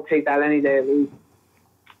 I'll take that any day of the week.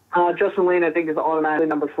 Justin Lane, I think, is automatically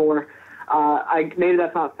number 4. Maybe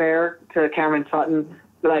that's not fair to Cameron Sutton,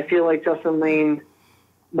 but I feel like Justin Lane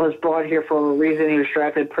was brought here for a reason. He was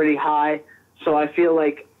drafted pretty high, so I feel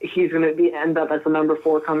like he's going to end up as the number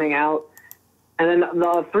 4 coming out. And then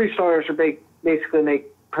the 3 starters are basically make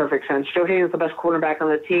perfect sense. Joe Hayden's the best quarterback on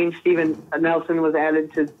the team. Steven Nelson was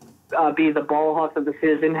added to be the ball hawk that the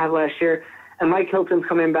Steelers didn't have last year. And Mike Hilton's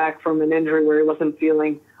coming back from an injury where he wasn't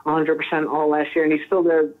feeling 100% all last year, and he's still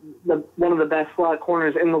one of the best slot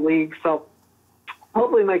corners in the league. So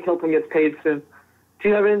hopefully Mike Hilton gets paid soon. Do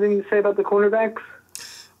you have anything to say about the cornerbacks?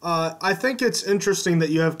 I think it's interesting that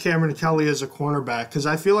you have Cameron Kelly as a cornerback because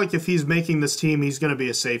I feel like if he's making this team, he's going to be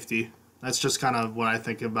a safety. That's just kind of what I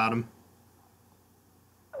think about him.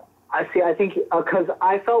 I think because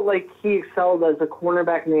I felt like he excelled as a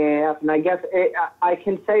cornerback in the AAF, and I guess I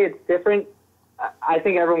can say it's different. I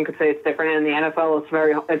think everyone could say it's different. In the NFL,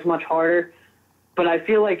 it's much harder. But I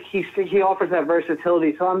feel like he offers that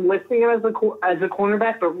versatility. So I'm listing him as a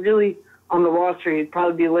cornerback, but really on the roster, he'd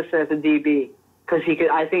probably be listed as a DB because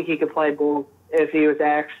I think he could play both if he was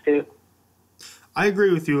asked to. I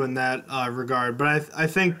agree with you in that regard, but I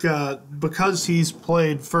think because he's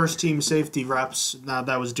played first-team safety reps, now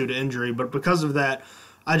that was due to injury, but because of that,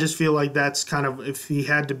 I just feel like that's kind of, if he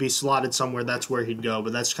had to be slotted somewhere, that's where he'd go,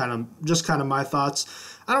 but that's kind of my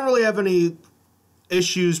thoughts. I don't really have any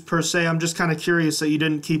issues per se. I'm just kind of curious that you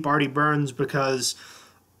didn't keep Artie Burns because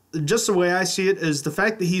just the way I see it is the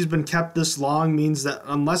fact that he's been kept this long means that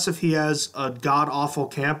unless if he has a god-awful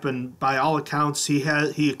camp, and by all accounts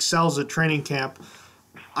he excels at training camp,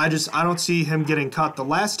 I don't see him getting cut. The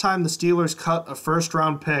last time the Steelers cut a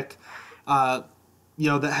first-round pick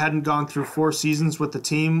that hadn't gone through 4 seasons with the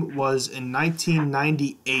team was in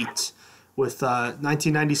 1998 with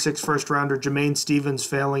 1996 first-rounder Jermaine Stevens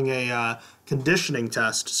failing a conditioning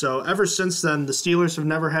test. So ever since then, the Steelers have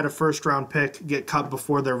never had a first-round pick get cut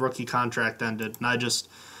before their rookie contract ended. And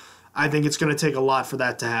I think it's going to take a lot for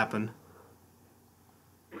that to happen.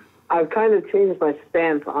 I've kind of changed my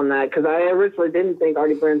stance on that because I originally didn't think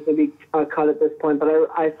Artie Burns would be cut at this point, but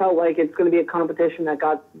I felt like it's going to be a competition that's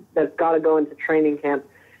got to go into training camp,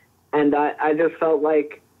 and I just felt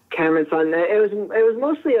like Cameron Sutton. It was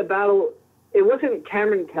mostly a battle. It wasn't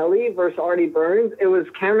Cameron Kelly versus Artie Burns. It was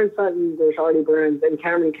Cameron Sutton versus Artie Burns and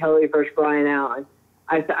Cameron Kelly versus Brian Allen.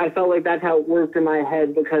 I felt like that's how it worked in my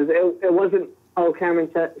head because it wasn't Cameron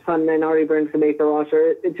Sutton and Artie Burns to make the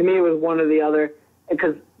roster. To me, it was one or the other.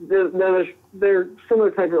 Because they're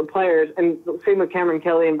similar types of players, and same with Cameron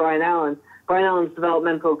Kelly and Brian Allen. Brian Allen's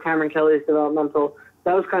developmental, Cameron Kelly's developmental.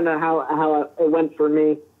 That was kind of how it went for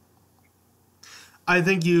me. I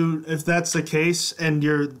think if that's the case, and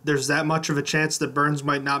there's that much of a chance that Burns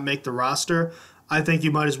might not make the roster, I think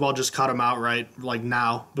you might as well just cut him outright, like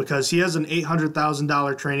now, because he has an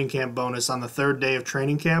 $800,000 training camp bonus on the 3rd day of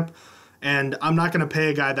training camp. And I'm not going to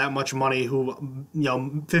pay a guy that much money who,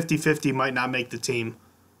 50-50 might not make the team.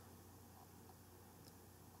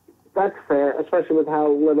 That's fair, especially with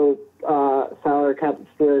how little salary cap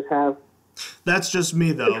the Steelers have. That's just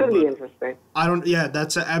me, though. It could be interesting.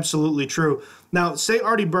 That's absolutely true. Now, say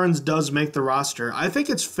Artie Burns does make the roster. I think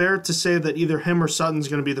it's fair to say that either him or Sutton's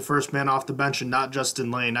going to be the first man off the bench and not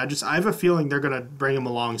Justin Lane. I have a feeling they're going to bring him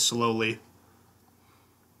along slowly.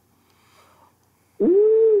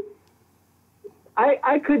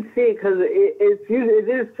 I could see it because it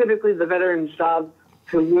is typically the veterans' job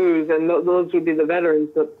to lose, and those would be the veterans.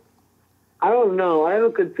 But I don't know. I have a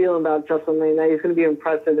good feeling about Justin Lane. That he's going to be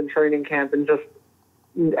impressive in training camp and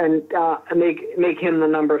make him the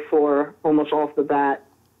number 4 almost off the bat.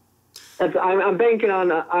 I'm banking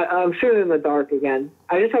on. I'm shooting in the dark again.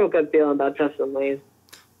 I just have a good feeling about Justin Lane.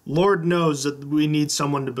 Lord knows that we need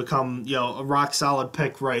someone to become, a rock-solid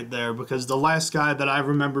pick right there, because the last guy that I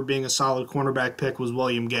remember being a solid cornerback pick was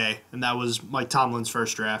William Gay, and that was Mike Tomlin's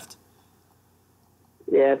first draft.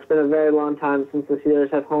 Yeah, it's been a very long time since the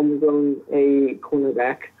Steelers have homegrown a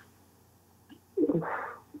cornerback.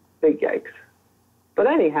 Big yikes. But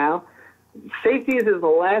anyhow, safeties is the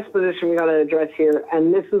last position we got to address here,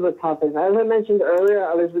 and this is the toughest. As I mentioned earlier,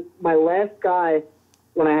 I was my last guy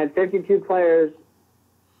when I had 52 players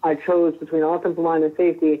I chose between offensive line and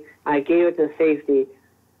safety. I gave it to safety.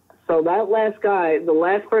 So that last guy, the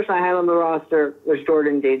last person I had on the roster was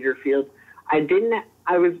Jordan Dangerfield. I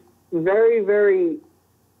was very, very,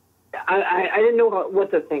 I didn't know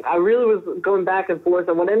what to think. I really was going back and forth,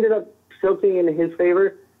 and what ended up tilting in his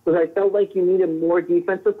favor was I felt like you needed more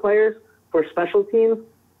defensive players for special teams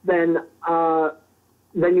than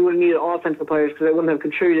you would have needed offensive players because they wouldn't have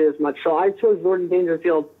contributed as much. So I chose Jordan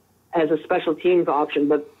Dangerfield as a special teams option,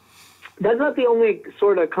 but that's not the only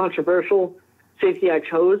sort of controversial safety I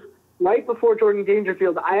chose. Right before Jordan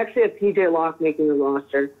Dangerfield, I actually had P.J. Locke making the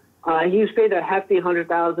roster. He was paid a hefty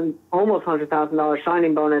almost $100,000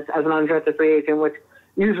 signing bonus as an undrafted free agent, which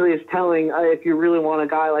usually is telling if you really want a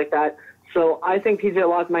guy like that. So I think P.J.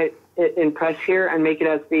 Locke might impress here and make it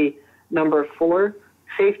as the number 4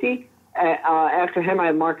 safety. After him, I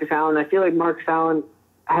have Marcus Allen. I feel like Marcus Allen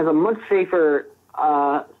has a much safer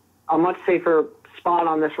spot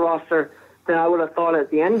on this roster than I would have thought at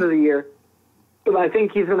the end of the year. But I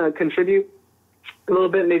think he's going to contribute a little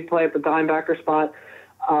bit, maybe play at the linebacker spot.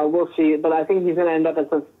 We'll see. But I think he's going to end up as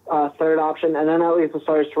the third option. And then at least the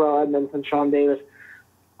stars Terrell Edmonds and Sean Davis.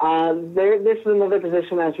 This is another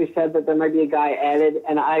position, as we said, that there might be a guy added.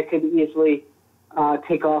 And I could easily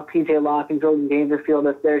take off P.J. Locke and Jordan Dangerfield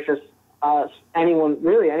if there's just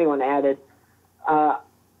anyone added.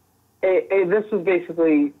 This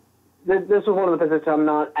was one of the positions I'm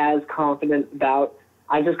not as confident about.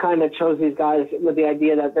 I just kind of chose these guys with the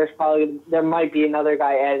idea that there might be another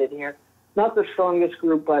guy added here. Not the strongest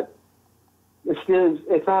group, but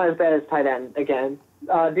it's not as bad as tight end again.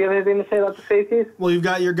 Do you have anything to say about the safeties? Well, you've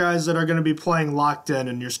got your guys that are going to be playing locked in,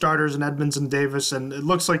 and your starters in Edmonds and Davis, and it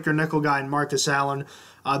looks like your nickel guy in Marcus Allen.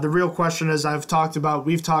 The real question, as we've talked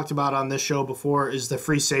about on this show before, is the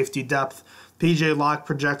free safety depth. P.J. Locke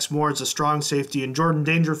projects more as a strong safety, and Jordan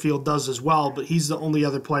Dangerfield does as well, but he's the only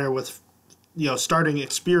other player with starting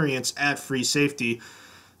experience at free safety.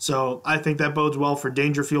 So I think that bodes well for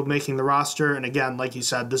Dangerfield making the roster. And again, like you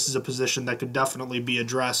said, this is a position that could definitely be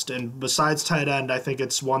addressed. And besides tight end, I think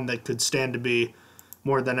it's one that could stand to be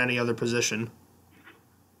more than any other position.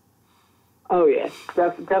 Oh, yeah.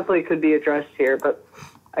 Definitely could be addressed here. But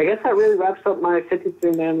I guess that really wraps up my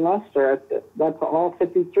 53-man roster. That's all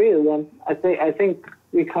 53 of them. I think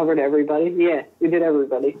we covered everybody. Yeah, we did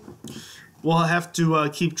everybody. We'll have to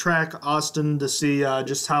keep track, Austin, to see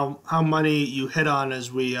just how many you hit on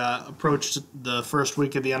as we approach the first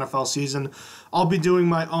week of the NFL season. I'll be doing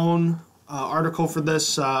my own article for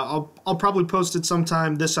this. I'll probably post it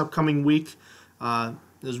sometime this upcoming week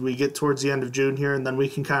as we get towards the end of June here, and then we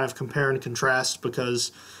can kind of compare and contrast,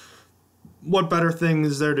 because what better thing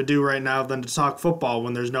is there to do right now than to talk football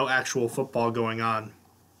when there's no actual football going on?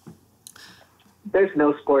 There's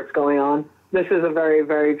no sports going on. This is a very,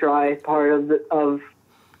 very dry part of the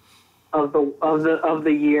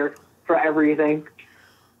year for everything.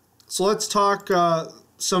 So let's talk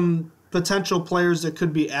some potential players that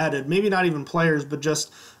could be added. Maybe not even players, but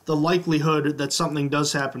just the likelihood that something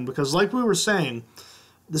does happen. Because like we were saying,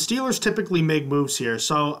 the Steelers typically make moves here.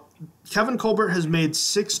 So Kevin Colbert has made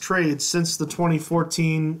 6 trades since the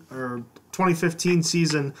 2014 or 2015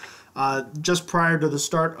 season, just prior to the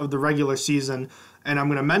start of the regular season. And I'm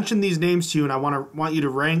going to mention these names to you, and I want you to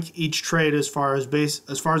rank each trade as far as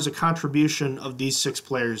the contribution of these 6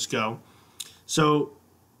 players go. So,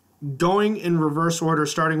 going in reverse order,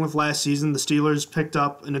 starting with last season, the Steelers picked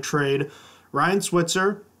up in a trade Ryan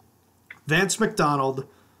Switzer, Vance McDonald,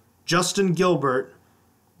 Justin Gilbert,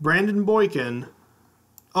 Brandon Boykin.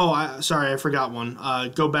 I forgot one.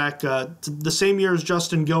 Go back to the same year as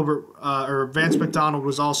Justin Gilbert, or Vance McDonald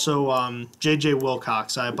was also J.J.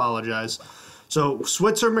 Wilcox. I apologize. So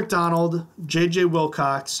Switzer, McDonald, J.J.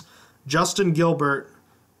 Wilcox, Justin Gilbert,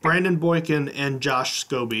 Brandon Boykin, and Josh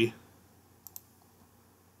Scobie.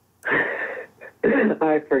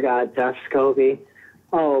 I forgot Josh Scobie.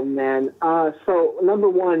 Oh, man. So number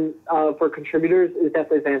one for contributors is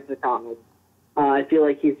definitely Vance McDonald. I feel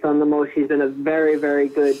like he's done the most. He's been a very, very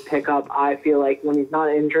good pickup. I feel like when he's not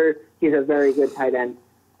injured, he's a very good tight end.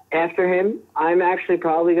 After him, I'm actually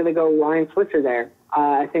probably going to go Ryan Switzer there.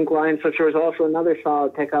 I think Ryan Switzer was also another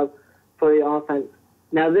solid pickup for the offense.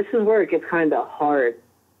 Now, this is where it gets kind of hard.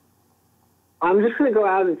 I'm just going to go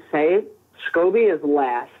out and say it. Scobie is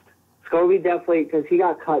last. Scobie definitely, because he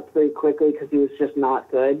got cut pretty quickly because he was just not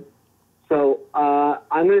good. So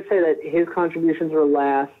I'm going to say that his contributions were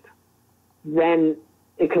last. Then,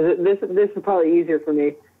 because this is probably easier for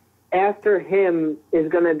me. After him is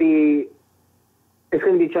going to be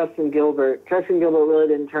Justin Gilbert. Justin Gilbert really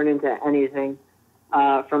didn't turn into anything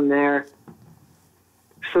from there.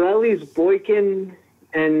 So that leaves Boykin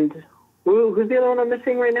and Who's the other one I'm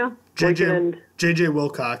missing right now? J.J.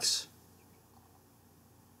 Wilcox.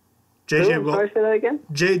 Sorry, say that again?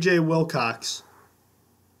 J.J. Wilcox.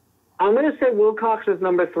 I'm going to say Wilcox is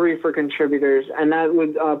number 3 for contributors, and that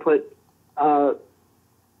would put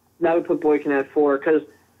Boykin at 4. Because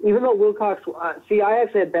even though Wilcox, I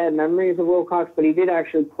actually had bad memories of Wilcox, but he did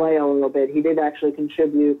actually play a little bit. He did actually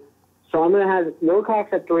contribute. So I'm going to have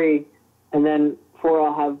Wilcox at 3, and then 4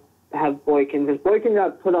 I'll have Boykin, because Boykin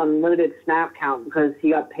got put on limited snap count because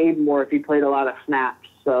he got paid more if he played a lot of snaps.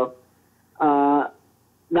 So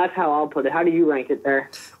that's how I'll put it. How do you rank it there?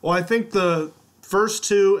 Well, I think the first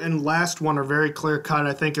 2 and last one are very clear-cut.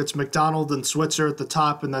 I think it's McDonald and Switzer at the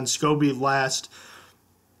top, and then Scobie last.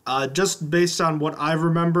 Just based on what I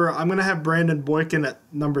remember, I'm going to have Brandon Boykin at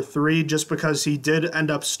number 3 just because he did end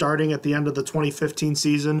up starting at the end of the 2015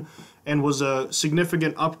 season and was a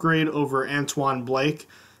significant upgrade over Antoine Blake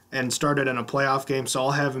and started in a playoff game, so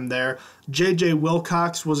I'll have him there. J.J.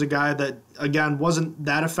 Wilcox was a guy that, again, wasn't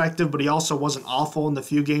that effective, but he also wasn't awful in the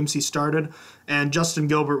few games he started. And Justin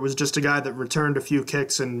Gilbert was just a guy that returned a few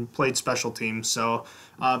kicks and played special teams. So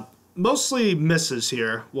mostly misses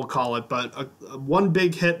here, we'll call it, but one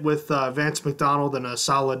big hit with Vance McDonald and a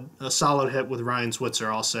solid hit with Ryan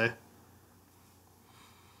Switzer, I'll say.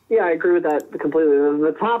 Yeah, I agree with that completely.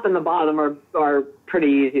 The top and the bottom are pretty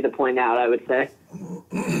easy to point out, I would say.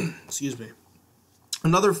 Excuse me.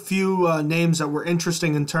 Another few names that were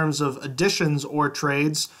interesting in terms of additions or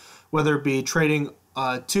trades, whether it be trading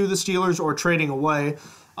to the Steelers or trading away.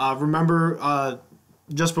 Remember,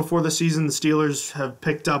 just before the season, the Steelers have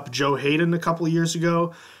picked up Joe Hayden a couple of years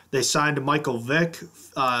ago. They signed Michael Vick.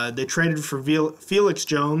 They traded for Felix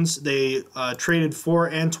Jones. They traded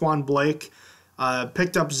for Antoine Blake.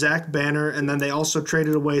 Picked up Zach Banner, and then they also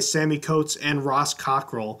traded away Sammy Coates and Ross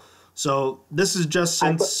Cockrell. So this is just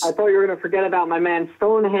since... I thought you were going to forget about my man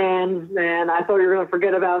Stonehands, man. I thought you were going to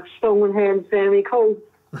forget about Stonehands Sammy Coates.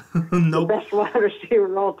 Nope. The best wide receiver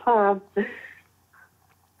of all time.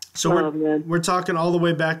 So we're talking all the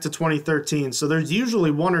way back to 2013. So there's usually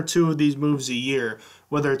 1 or 2 of these moves a year,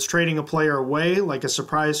 whether it's trading a player away, like a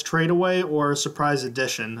surprise trade away, or a surprise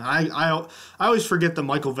addition. I always forget that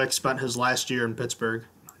Michael Vick spent his last year in Pittsburgh.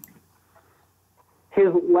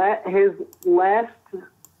 His last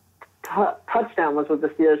touchdown was with the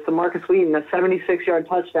Steelers to Marcus Wheaton, a 76-yard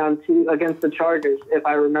touchdown against the Chargers, if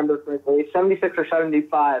I remember correctly. 76 or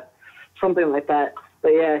 75, something like that. But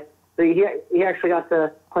yeah, so he actually got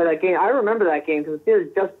to play that game. I remember that game because the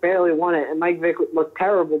Steelers just barely won it, and Mike Vick looked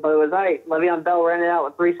terrible, but it was all right. Le'Veon Bell ran it out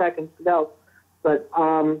with 3 seconds to go. But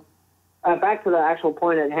back to the actual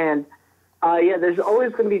point at hand. Yeah, there's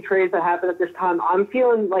always going to be trades that happen at this time. I'm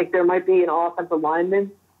feeling like there might be an offensive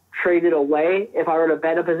lineman traded away if I were to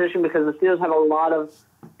bet a position because the Steelers have a lot of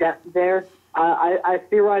depth there. I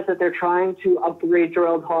theorize that they're trying to upgrade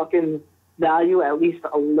Gerald Hawkins' value at least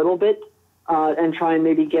a little bit and try and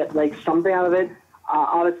maybe get like something out of it.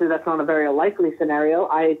 Obviously, that's not a very likely scenario.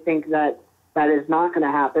 I think that is not going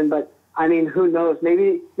to happen. But I mean, who knows?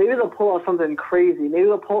 Maybe they'll pull off something crazy. Maybe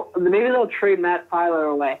they'll trade Matt Filer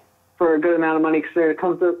away for a good amount of money because they're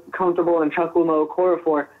comfortable in Chukwuma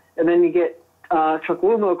Okorafor, and then you get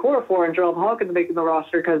Chukwuma Okorafor and Gerald Hawkins making the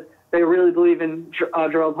roster because they really believe in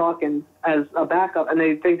Gerald Hawkins as a backup, and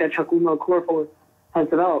they think that Chukwuma Okorafor has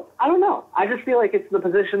developed. I don't know. I just feel like it's the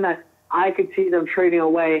position that I could see them trading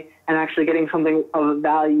away and actually getting something of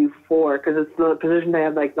value for because it's the position they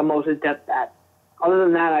have like the most depth at. Other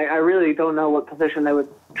than that, I really don't know what position they would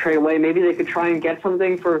trade away. Maybe they could try and get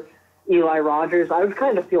something for Eli Rogers. I would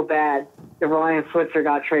kind of feel bad if Ryan Switzer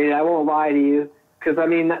got traded. I won't lie to you because, I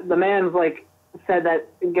mean, the man's like said that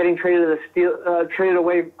getting traded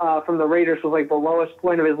away from the Raiders was like the lowest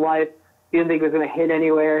point of his life. He didn't think he was going to hit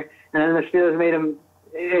anywhere. And then the Steelers made him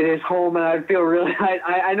in his home, and I'd feel really –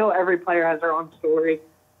 I know every player has their own story,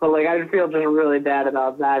 but like I'd feel just really bad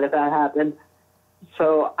about that if that happened.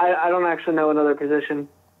 So I don't actually know another position.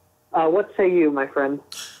 What say you, my friend?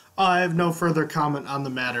 I have no further comment on the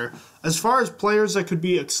matter. As far as players that could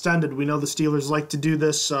be extended, we know the Steelers like to do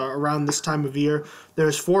this around this time of year.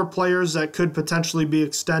 There's 4 players that could potentially be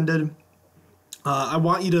extended. I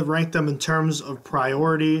want you to rank them in terms of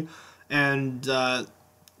priority, and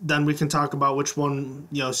then we can talk about which one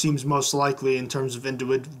seems most likely in terms of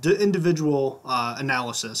individual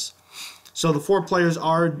analysis. So the 4 players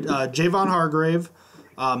are Javon Hargrave,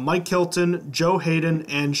 Mike Hilton, Joe Hayden,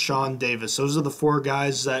 and Sean Davis. Those are the 4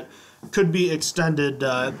 guys that could be extended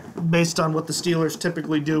based on what the Steelers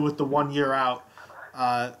typically do with the 1 year out,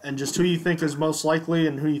 and just who you think is most likely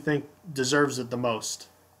and who you think deserves it the most.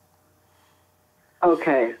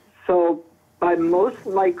 Okay, so by most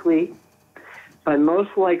likely, but most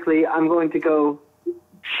likely I'm going to go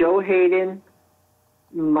Joe Hayden,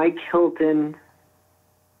 Mike Hilton.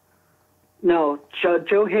 No,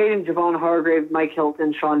 Joe Hayden, Javon Hargrave, Mike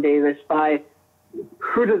Hilton, Sean Davis. By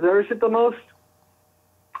who deserves it the most?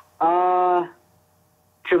 Javon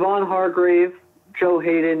Hargrave, Joe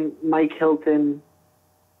Hayden, Mike Hilton,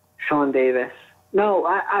 Sean Davis. No,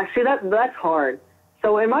 I see that's hard.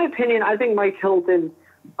 So in my opinion, I think Mike Hilton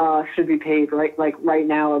should be paid right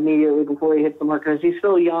now, immediately before he hits the market, because he's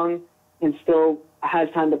still young and still has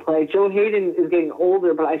time to play. Joe Hayden is getting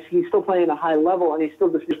older, but he's still playing at a high level, and he's still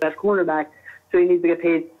the best cornerback, so he needs to get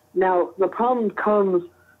paid. Now, the problem comes,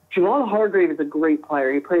 Javon Hargrave is a great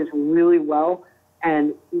player. He plays really well,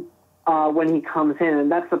 and when he comes in,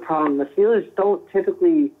 and that's the problem. The Steelers don't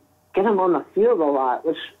typically get him on the field a lot,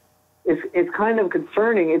 which is kind of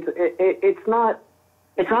concerning. It's not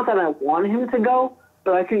that I want him to go,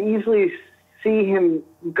 but I could easily see him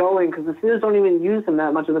going because the Steelers don't even use him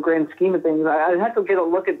that much in the grand scheme of things. I'd have to get a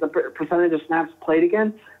look at the percentage of snaps played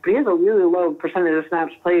again, but he has a really low percentage of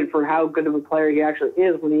snaps played for how good of a player he actually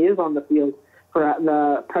is when he is on the field, for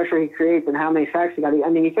the pressure he creates and how many sacks he got. I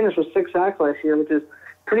mean, he finished with 6 sacks last year, which is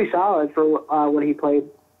pretty solid for when he played.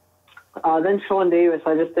 Then Sean Davis,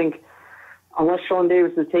 I just think unless Sean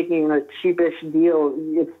Davis is taking a cheapish deal,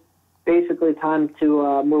 it's basically time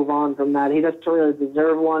to move on from that. He doesn't really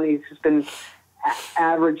deserve one. He's just been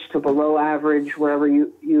average to below average wherever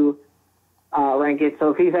you rank it.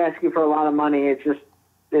 So if he's asking for a lot of money, it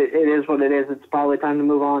is what it is. It's probably time to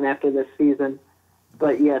move on after this season.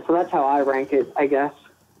 But yeah, so that's how I rank it, I guess.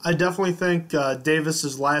 I definitely think Davis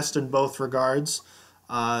is last in both regards.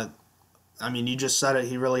 I mean, you just said it.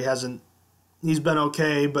 He really hasn't. He's been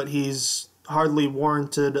okay, but he's hardly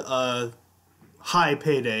warranted a high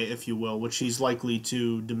payday, if you will, which he's likely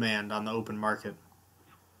to demand on the open market.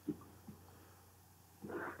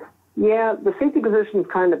 Yeah, the safety position is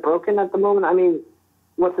kind of broken at the moment. I mean,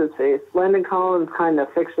 what's his face? Landon Collins kind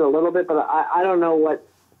of fixed it a little bit, but I don't know what.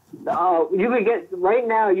 You could get right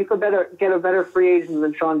now. You could get a better free agent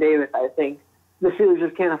than Sean Davis. I think the Steelers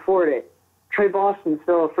just can't afford it. Trey Boston's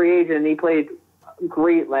still a free agent, and he played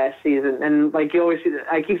great last season. And like you always see,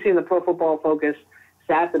 I keep seeing the Pro Football Focus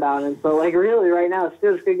stats about him. So like really, right now, the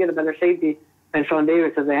Steelers could get a better safety than Sean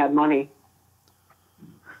Davis if they had money.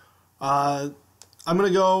 I'm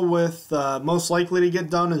going to go with most likely to get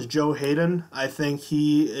done is Joe Hayden. I think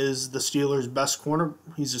he is the Steelers' best corner.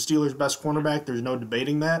 He's the Steelers' best cornerback. There's no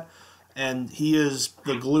debating that. And he is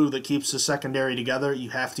the glue that keeps the secondary together. You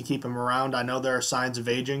have to keep him around. I know there are signs of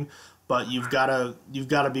aging, but you've got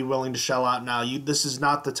to be willing to shell out now. This is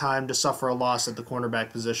not the time to suffer a loss at the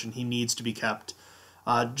cornerback position. He needs to be kept.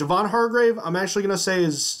 Javon Hargrave, I'm actually going to say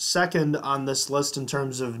is second on this list in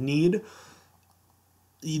terms of need.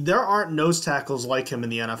 There aren't nose tackles like him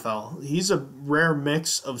in the NFL. He's a rare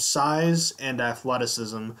mix of size and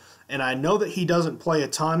athleticism, and I know that he doesn't play a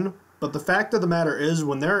ton, but the fact of the matter is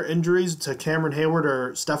when there are injuries to Cameron Hayward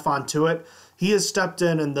or Stephon Tuitt, he has stepped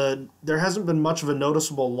in, and there hasn't been much of a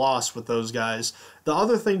noticeable loss with those guys. The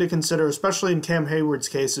other thing to consider, especially in Cam Hayward's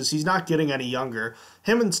case, is he's not getting any younger.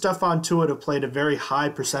 Him and Stephon Tuitt have played a very high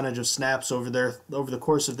percentage of snaps over the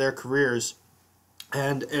course of their careers,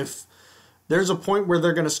 and if there's a point where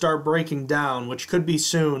they're going to start breaking down, which could be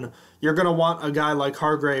soon, you're going to want a guy like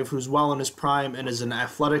Hargrave who's well in his prime and is an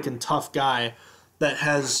athletic and tough guy that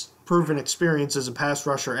has proven experience as a pass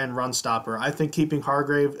rusher and run stopper. I think keeping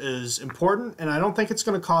Hargrave is important, and I don't think it's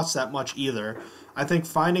going to cost that much either. I think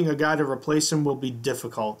finding a guy to replace him will be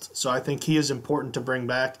difficult, so I think he is important to bring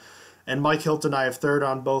back. And Mike Hilton I have third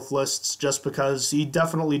on both lists just because he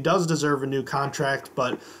definitely does deserve a new contract,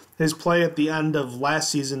 but his play at the end of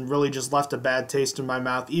last season really just left a bad taste in my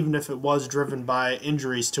mouth, even if it was driven by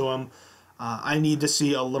injuries to him. I need to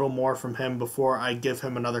see a little more from him before I give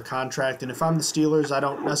him another contract. And if I'm the Steelers, I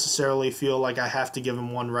don't necessarily feel like I have to give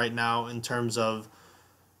him one right now in terms of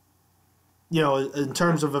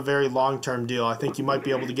a very long-term deal. I think you might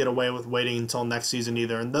be able to get away with waiting until next season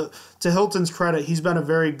either. And to Hilton's credit, he's been a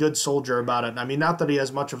very good soldier about it. I mean, not that he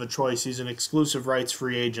has much of a choice. He's an exclusive rights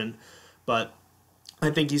free agent, but I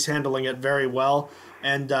think he's handling it very well.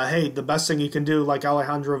 And, hey, the best thing you can do, like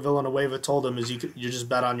Alejandro Villanueva told him, is you just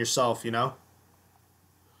bet on yourself, you know?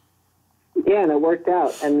 Yeah, and it worked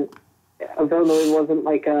out. And Villanueva wasn't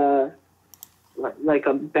like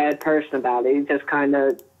a bad person about it. He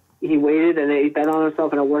just he waited and he bet on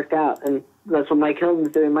himself and it worked out. And that's what Mike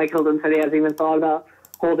Hilton's doing. Mike Hilton said he hasn't even thought about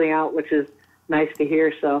holding out, which is nice to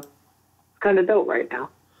hear. So it's kind of dope right now.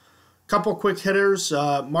 Couple quick hitters.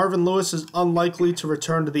 Marvin Lewis is unlikely to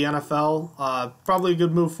return to the NFL. Probably a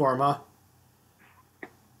good move for him, huh?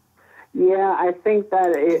 Yeah, I think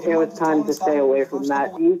that it was time to stay away from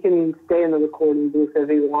that. He can stay in the recording booth if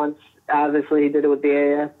he wants. Obviously, he did it with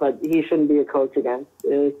the AF, but he shouldn't be a coach again.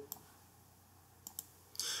 Really.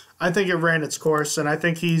 I think it ran its course, and I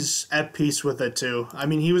think he's at peace with it too. I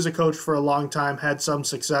mean, he was a coach for a long time, had some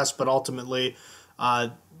success, but ultimately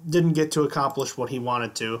didn't get to accomplish what he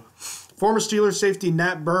wanted to. Former Steelers safety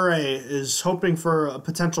Nat Burre is hoping for a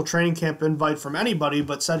potential training camp invite from anybody,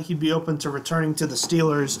 but said he'd be open to returning to the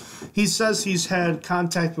Steelers. He says he's had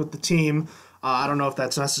contact with the team. I don't know if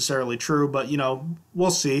that's necessarily true, but,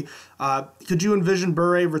 we'll see. Could you envision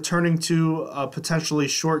Burre returning to a potentially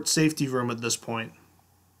short safety room at this point?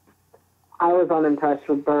 I was unimpressed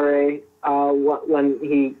with Burre when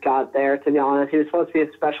he got there, to be honest. He was supposed to be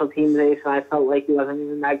a special teams ace, and I felt like he wasn't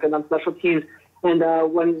even that good on special teams. And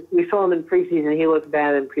when we saw him in preseason, he looked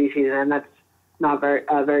bad in preseason, and that's not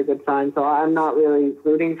a very good sign. So I'm not really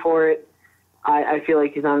rooting for it. I feel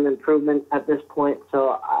like he's on an improvement at this point,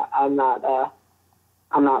 so I'm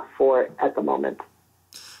not for it at the moment.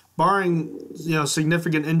 Barring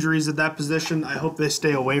significant injuries at that position, I hope they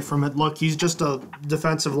stay away from it. Look, he's just a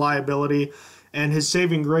defensive liability, and his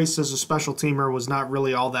saving grace as a special teamer was not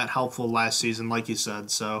really all that helpful last season, like you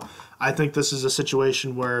said. So I think this is a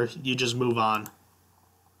situation where you just move on.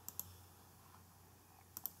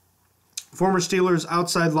 Former Steelers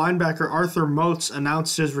outside linebacker Arthur Moats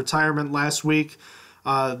announced his retirement last week.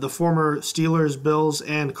 The former Steelers, Bills,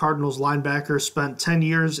 and Cardinals linebacker spent 10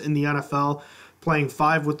 years in the NFL, playing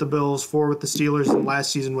 5 with the Bills, 4 with the Steelers, and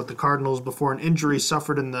last season with the Cardinals before an injury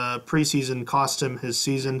suffered in the preseason cost him his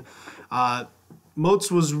season.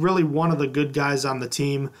 Moats was really one of the good guys on the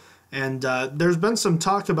team, and there's been some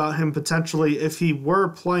talk about him potentially, if he were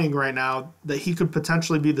playing right now, that he could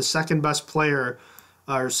potentially be the second best player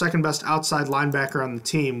or second best outside linebacker on the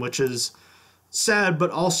team, which is sad, but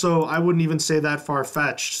also I wouldn't even say that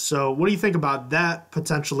far-fetched. So what do you think about that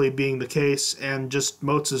potentially being the case and just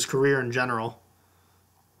Moats' career in general?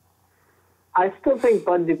 I still think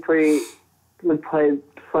Bud Dupree would play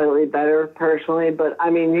slightly better personally, but I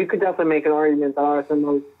mean, you could definitely make an argument that Arthur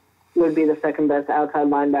Moats would be the second best outside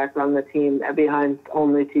linebacker on the team behind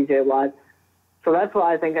only TJ Watt. So that's what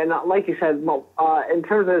I think. And like you said, in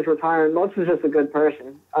terms of his retirement, Moats is just a good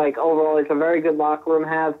person. Like, overall, he's a very good locker room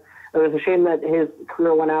have. It was a shame that his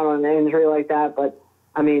career went out on an injury like that, but,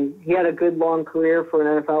 I mean, he had a good, long career for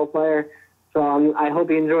an NFL player, so I hope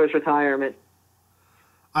he enjoys retirement.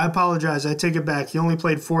 I apologize. I take it back. He only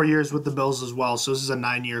played 4 years with the Bills as well, so this is a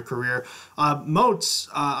 9-year career. Moats,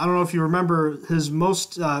 I don't know if you remember, his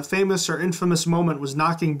most famous or infamous moment was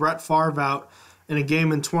knocking Brett Favre out in a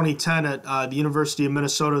game in 2010 at the University of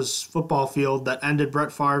Minnesota's football field that ended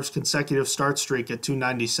Brett Favre's consecutive start streak at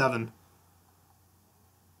 297.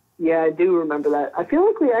 Yeah, I do remember that. I feel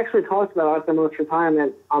like we actually talked about Arthur Moats'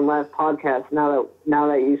 retirement on last podcast, now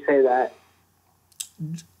that you say that.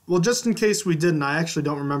 Well, just in case we didn't, I actually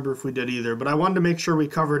don't remember if we did either, but I wanted to make sure we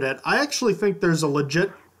covered it. I actually think there's a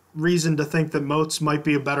legit reason to think that Moats might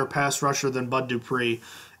be a better pass rusher than Bud Dupree.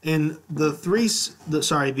 In the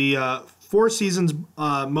 4 seasons,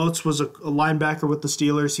 Moats was a linebacker with the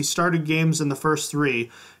Steelers. He started games in the first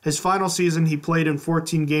 3. His final season, he played in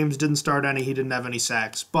 14 games, didn't start any. He didn't have any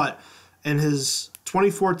sacks. But in his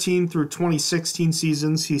 2014 through 2016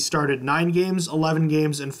 seasons, he started 9 games, 11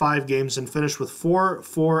 games, and 5 games, and finished with 4,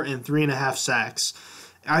 4, and 3.5 sacks.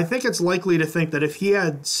 I think it's likely to think that if he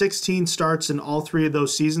had 16 starts in all 3 of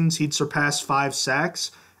those seasons, he'd surpass 5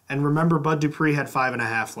 sacks. And remember, Bud Dupree had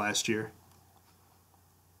 5.5 last year.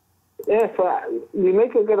 Yeah, so you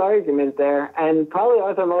make a good argument there, and probably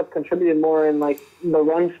Arthur Moats contributed more in the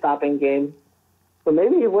run-stopping game. So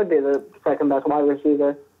maybe he would be the second-best wide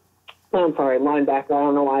receiver. I'm sorry, linebacker. I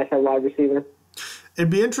don't know why I said wide receiver. It'd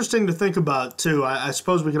be interesting to think about, too. I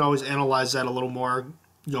suppose we could always analyze that a little more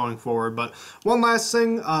going forward. But one last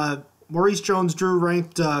thing, Maurice Jones-Drew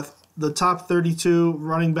ranked the top 32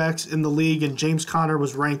 running backs in the league, and James Conner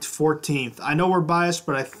was ranked 14th. I know we're biased,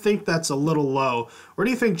 but I think that's a little low. Where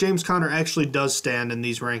do you think James Conner actually does stand in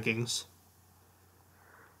these rankings?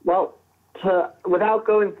 Well, without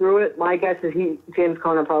going through it, my guess is James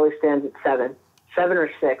Conner probably stands at 7 or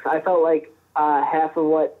 6. I felt like half of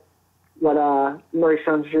what Maurice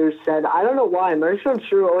Jones-Drew said. I don't know why. Maurice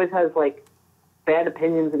Jones-Drew always has bad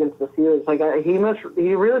opinions against the Steelers.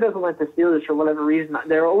 He really doesn't like the Steelers for whatever reason.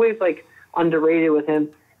 They're always underrated with him.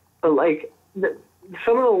 But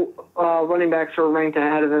some of the running backs who were ranked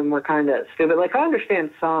ahead of him were kind of stupid. I understand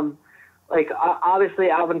some. Obviously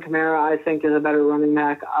Alvin Kamara I think is a better running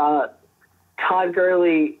back. Todd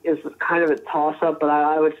Gurley is kind of a toss-up, but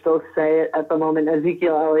I would still say it at the moment.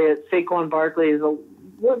 Ezekiel Elliott, Saquon Barkley is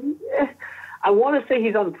I want to say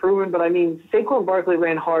he's unproven, but I mean, Saquon Barkley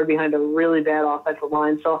ran hard behind a really bad offensive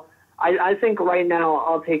line. So I think right now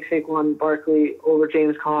I'll take Saquon Barkley over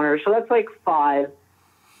James Conner. So that's like 5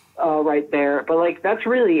 right there. But, like, that's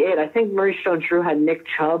really it. I think Maurice Jones-Drew had Nick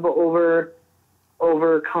Chubb over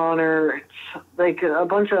Connor, like a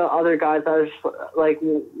bunch of other guys. I was like,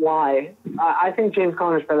 why? I think James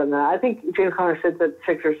Conner's better than that. I think James Conner sits at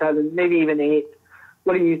 6 or 7, maybe even 8.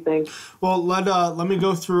 What do you think? Well, let me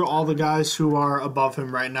go through all the guys who are above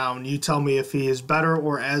him right now, and you tell me if he is better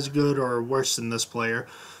or as good or worse than this player.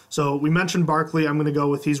 So we mentioned Barkley. I'm going to go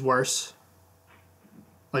with he's worse.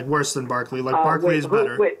 Like, worse than Barkley. Like, Barkley is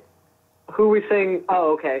better. Who are we saying?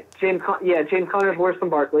 Oh, okay. James Conner's worse than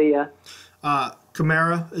Barkley, yeah.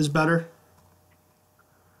 Kamara is better.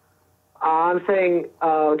 I'm saying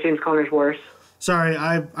James Conner's worse. Sorry,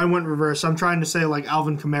 I went reverse. I'm trying to say, like,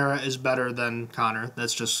 Alvin Kamara is better than Connor.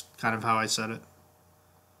 That's just kind of how I said it.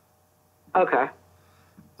 Okay.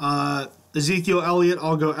 Ezekiel Elliott,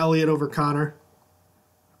 I'll go Elliott over Connor.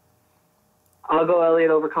 I'll go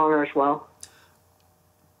Elliott over Connor as well.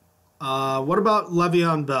 What about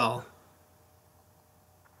Le'Veon Bell?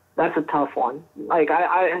 That's a tough one. Like,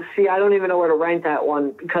 I don't even know where to rank that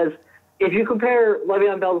one, because if you compare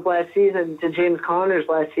Le'Veon Bell's last season to James Conner's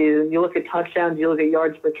last season, you look at touchdowns, you look at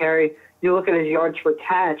yards per carry, you look at his yards per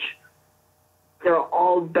catch, they're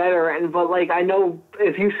all better. But like, I know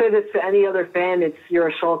if you say this to any other fan, you're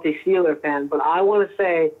a salty Steeler fan. But I want to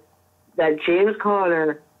say that James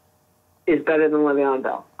Conner is better than Le'Veon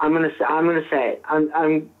Bell. I'm gonna say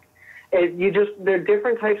it. They're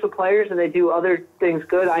different types of players, and they do other things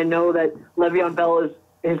good. I know that Le'Veon Bell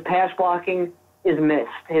his pass blocking is missed.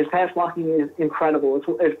 His pass blocking is incredible.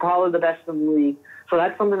 It's probably the best in the league. So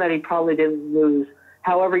that's something that he probably didn't lose.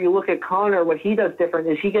 However, you look at Connor, what he does different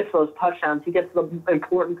is he gets those touchdowns. He gets the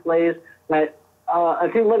important plays that I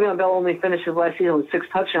think Le'Veon Bell only finished his last season with 6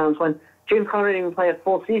 touchdowns when James Conner didn't even play a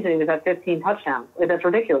full season. He was at 15 touchdowns. Like, that's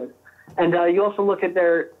ridiculous. And you also look at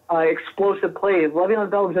their explosive plays. Le'Veon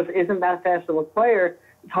Bell just isn't that fast of a player.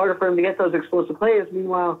 It's harder for him to get those explosive plays.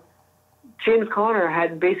 Meanwhile, James Conner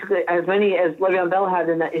had basically as many as Le'Veon Bell had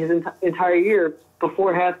in his entire year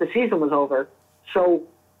before half the season was over. So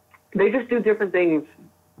they just do different things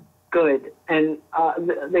good, and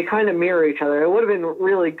they kind of mirror each other. It would have been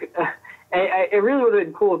really it really would have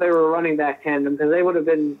been cool if they were a running back tandem, because they would have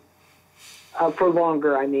been for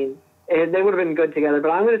longer, I mean. They would have been good together,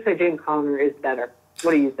 but I'm going to say James Conner is better.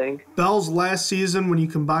 What do you think? Bell's last season, when you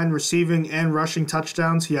combine receiving and rushing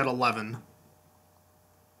touchdowns, he had 11.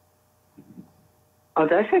 Oh,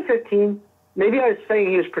 did I say 15? Maybe I was saying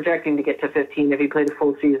he was projecting to get to 15 if he played a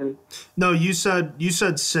full season. No, you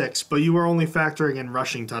said 6, but you were only factoring in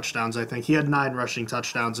rushing touchdowns, I think. He had 9 rushing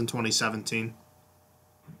touchdowns in 2017.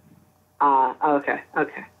 Okay.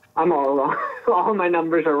 I'm all wrong. All my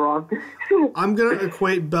numbers are wrong. I'm going to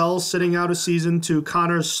equate Bell sitting out a season to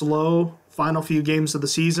Connor's slow final few games of the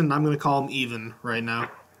season. I'm going to call him even right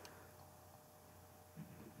now.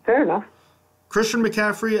 Fair enough. Christian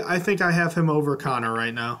McCaffrey, I think I have him over Connor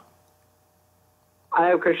right now. I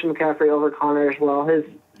have Christian McCaffrey over Connor as well. His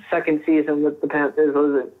second season with the Panthers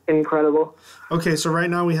was incredible. Okay, so right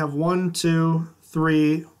now we have 1, 2,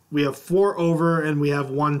 3. We have 4 over, and we have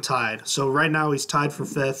 1 tied. So right now he's tied for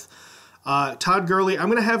 5th. Todd Gurley, I'm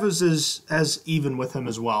going to have as even with him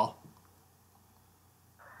as well.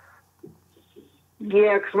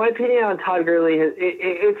 Yeah, because my opinion on Todd Gurley,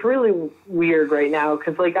 it's really weird right now,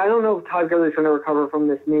 because like, I don't know if Todd Gurley's going to recover from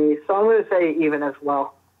this knee. So I'm going to say even as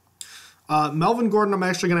well. Melvin Gordon, I'm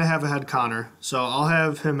actually going to have ahead Connor. So I'll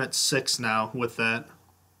have him at 6 now with that.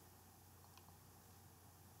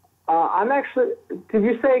 Did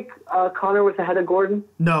you say Connor was ahead of Gordon?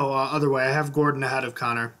 No, other way. I have Gordon ahead of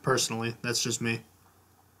Connor, personally. That's just me.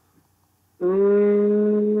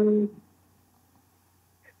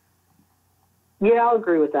 Yeah, I'll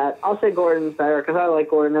agree with that. I'll say Gordon's better because I like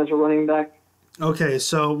Gordon as a running back. Okay,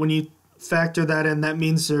 so when you factor that in, that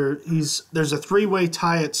means there's a 3-way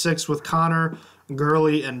tie at 6 with Connor,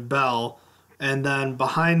 Gurley, and Bell. And then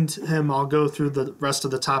behind him, I'll go through the rest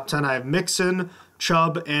of the top 10. I have Mixon,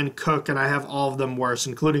 Chubb, and Cook, and I have all of them worse,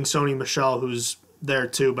 including Sony Michel, who's there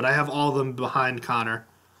too. But I have all of them behind Connor.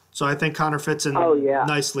 So I think Connor fits in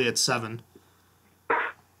nicely at 7.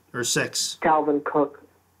 Or 6. Dalvin Cook.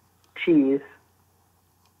 Jeez.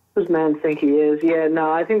 Who's man think he is? Yeah,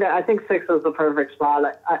 no, I think 6 was the perfect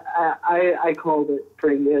spot. I called it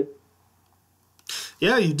pretty good.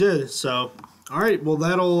 Yeah, you did. So, all right. Well,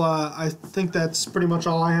 that'll. I think that's pretty much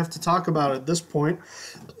all I have to talk about at this point.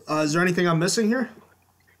 Is there anything I'm missing here?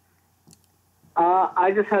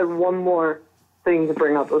 I just had one more. thing to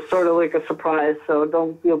bring up. It was sort of like a surprise, so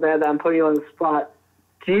don't feel bad that I'm putting you on the spot.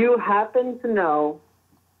 Do you happen to know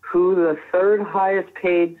who the third highest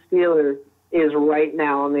paid Steeler is right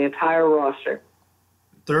now on the entire roster?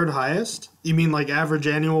 Third highest? You mean like average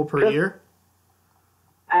annual per year?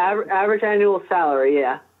 Average annual salary,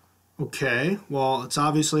 yeah. Okay. Well, it's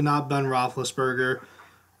obviously not Ben Roethlisberger.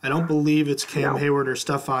 I don't believe it's Cam Hayward or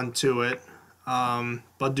Stephon Tuitt.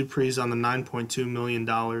 Bud Dupree's on the $9.2 million.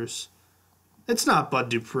 It's not Bud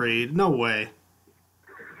Dupree. No way.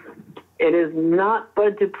 It is not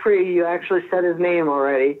Bud Dupree. You actually said his name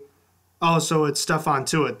already. Oh, so it's Stephon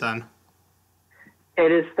Tuitt then.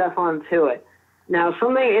 It is Stephon Tuitt. Now,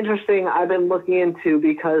 something interesting I've been looking into,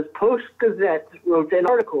 because Post-Gazette wrote an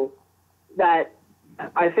article that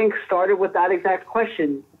I think started with that exact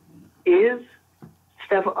question. Is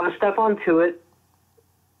Stephon Tuitt,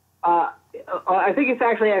 I think it's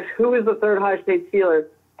actually asked, who is the third highest paid Steeler,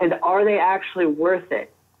 and are they actually worth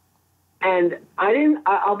it? And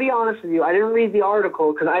I'll be honest with you, I didn't read the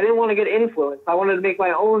article because I didn't want to get influenced. I wanted to make my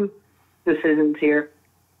own decisions here.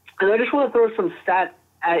 And I just want to throw some stats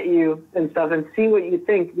at you and stuff and see what you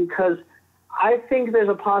think, because I think there's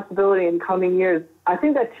a possibility in coming years. I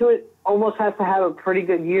think that Tuitt almost has to have a pretty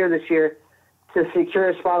good year this year to secure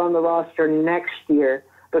a spot on the roster next year,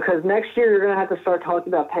 because next year you're going to have to start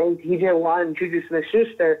talking about paying T.J. Watt and Juju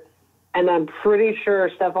Smith-Schuster, and I'm pretty sure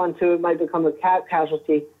Stephon Tuitt might become a cap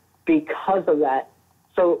casualty because of that.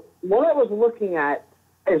 So what I was looking at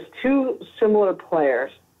is two similar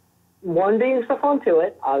players, one being Stephon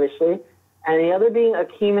Tuitt, obviously, and the other being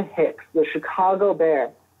Akeem Hicks, the Chicago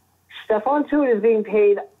Bear. Stephon Tuitt is being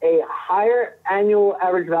paid a higher annual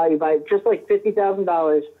average value by just like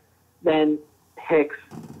 $50,000 than Hicks.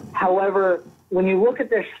 However, when you look at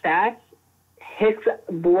their stats, Hicks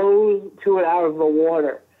blows Tuitt out of the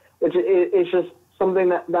water, which is just something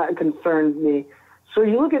that concerns me. So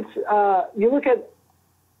you look at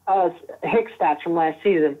Hicks' stats from last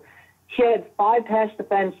season. He had 5 pass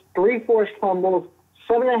defense, 3 forced fumbles,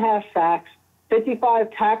 7.5 sacks,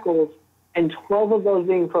 55 tackles, and 12 of those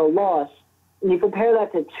being for a loss. And you compare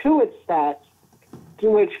that to Tuitt's stats, to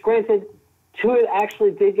which, granted, Tuitt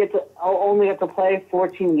actually did only get to play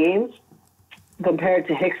 14 games compared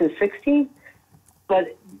to Hicks' 16,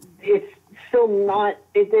 but it's still not,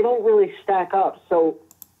 they don't really stack up. So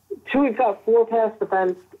Tuitt got 4 pass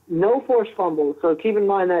defense, no forced fumbles. So keep in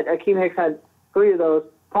mind that Akeem Hicks had 3 of those,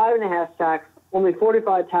 5.5 sacks, only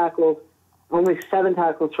 45 tackles, only 7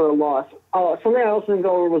 tackles for a loss. Something I also didn't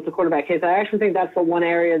go over was the quarterback hits. I actually think that's the one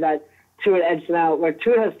area that Tuitt edged him out, where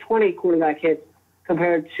Tuitt has 20 quarterback hits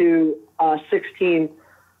compared to 16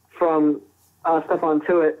 from Stephon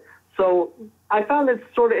Tuitt. So I found it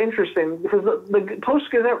sort of interesting because the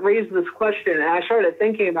Post-Gazette raised this question, and I started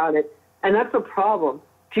thinking about it, and that's a problem.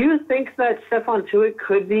 Do you think that Stephon Tuitt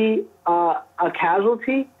could be a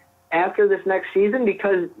casualty after this next season?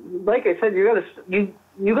 Because, like I said,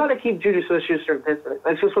 you got to keep Juju Smith-Schuster in Pittsburgh.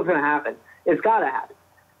 That's just what's going to happen. It's got to happen.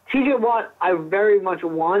 T.J. Watt, I very much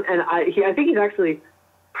want, and I think he's actually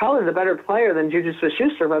probably the better player than Juju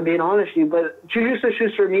Smith-Schuster, if I'm being honest with you. But Juju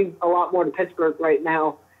Smith-Schuster means a lot more to Pittsburgh right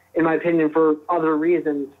now, in my opinion, for other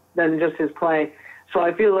reasons than just his play. So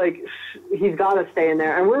I feel like he's got to stay in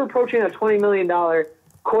there. And we're approaching a $20 million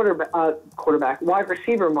quarterback, wide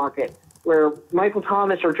receiver market, where Michael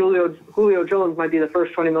Thomas or Julio Jones might be the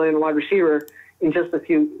first $20 million wide receiver in just a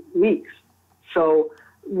few weeks. So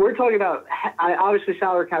we're talking about, obviously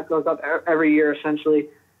salary cap goes up every year essentially,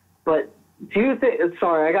 but do you think,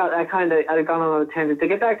 sorry, I gone on a tangent. To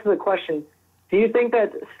get back to the question, do you think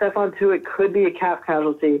that Stephon Tuitt could be a cap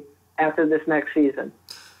casualty after this next season?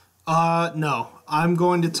 No. I'm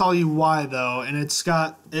going to tell you why, though, and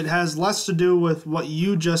it has less to do with what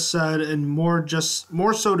you just said and more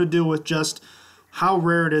so to do with just how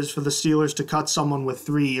rare it is for the Steelers to cut someone with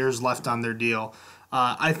 3 years left on their deal.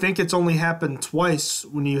 I think it's only happened twice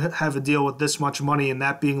when you have a deal with this much money, and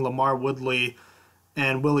that being Lamar Woodley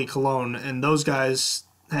and Willie Colon, and those guys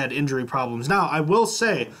had injury problems. Now, I will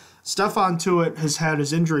say, Stephon Tuitt has had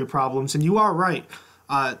his injury problems, and you are right.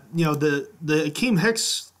 The Akeem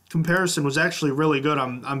Hicks comparison was actually really good.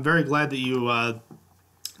 I'm very glad that you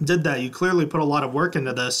did that. You clearly put a lot of work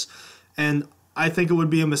into this, and I think it would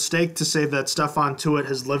be a mistake to say that Stephon Tuitt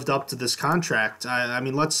has lived up to this contract. I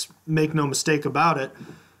mean, let's make no mistake about it.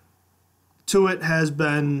 Tuitt has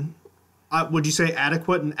been, would you say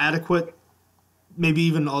adequate, maybe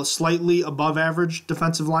even a slightly above average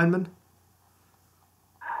defensive lineman?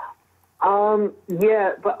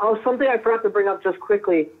 Yeah, but something I forgot to bring up just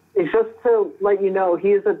quickly is just to let you know, he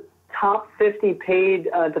is a top 50 paid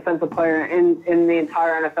defensive player in the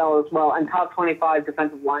entire NFL as well, and top 25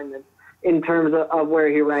 defensive lineman. in terms of where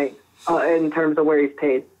he ranks, in terms of where he's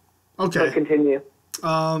paid. Okay. But continue.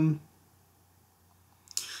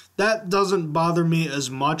 That doesn't bother me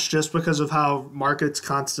as much just because of how markets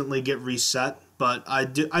constantly get reset, but I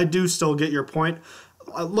do still get your point.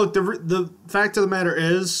 Look, the fact of the matter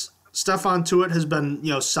is Stephon Tuitt has been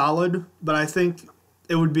solid, but I think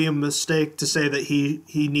it would be a mistake to say that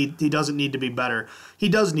he doesn't need to be better. He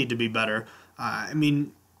does need to be better. I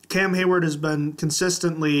mean, Cam Hayward has been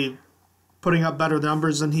consistently putting up better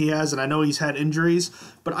numbers than he has, and I know he's had injuries,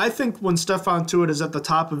 but I think when Stephon Tuitt is at the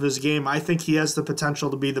top of his game, I think he has the potential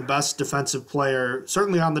to be the best defensive player,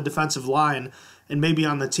 certainly on the defensive line, and maybe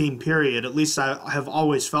on the team, period. At least I have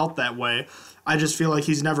always felt that way. I just feel like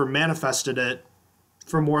he's never manifested it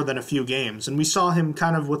for more than a few games, and we saw him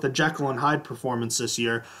kind of with a Jekyll and Hyde performance this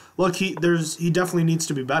year. Look, he definitely needs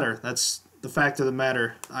to be better. That's the fact of the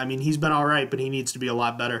matter. I mean, he's been all right, but he needs to be a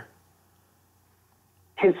lot better.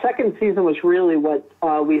 His second season was really what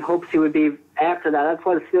we hoped he would be after that. That's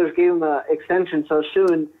why the Steelers gave him an extension so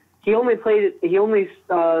soon. He only played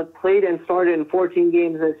and started in 14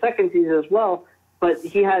 games in his second season as well, but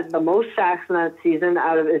he had the most sacks in that season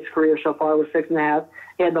out of his career so far with 6.5.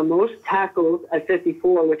 He had the most tackles at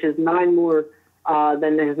 54, which is 9 more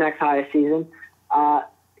than his next highest season.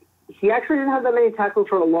 He actually didn't have that many tackles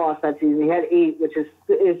for a loss that season. He had 8, which is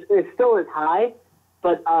still as high,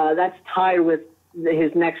 but that's tied with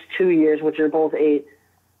his next 2 years, which are both 8.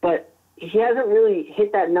 But he hasn't really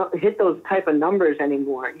hit those type of numbers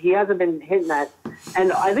anymore. He hasn't been hitting that.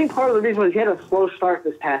 And I think part of the reason was he had a slow start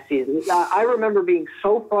this past season. I remember being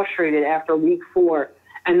so frustrated after week 4,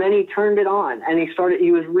 and then he turned it on, and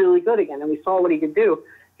he was really good again, and we saw what he could do.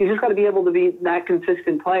 He's just got to be able to be that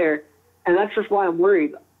consistent player, and that's just why I'm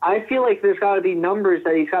worried. I feel like there's got to be numbers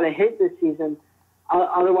that he's got to hit this season.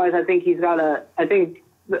 Otherwise, I think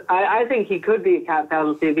I think he could be a cap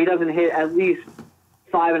casualty if he doesn't hit at least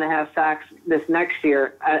 5.5 sacks this next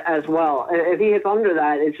year as well. If he hits under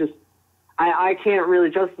that, it's just I can't really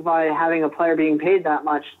justify having a player being paid that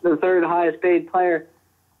much, the third highest paid player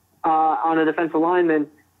on a defensive lineman,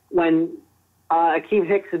 when Akeem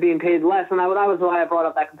Hicks is being paid less. And that was why I brought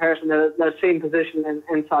up that comparison, the same position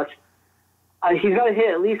and such. He's got to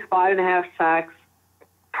hit at least 5.5 sacks.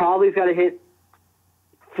 Probably he's got to hit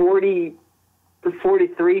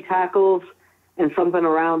 43 tackles and something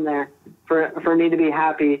around there for me to be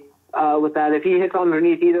happy with that. If he hits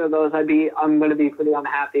underneath either of those, I'm going to be pretty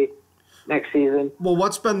unhappy next season. Well,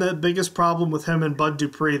 what's been the biggest problem with him and Bud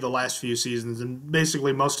Dupree the last few seasons and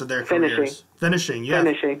basically most of their careers? Finishing, yeah.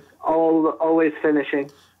 Finishing. Always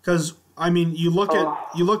finishing. Because, I mean, you look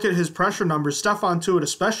at his pressure numbers, Stephon Tuitt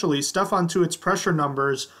especially, Stephon Tuitt's pressure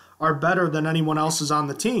numbers are better than anyone else's on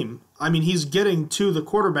the team. I mean, he's getting to the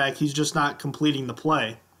quarterback, he's just not completing the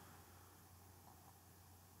play.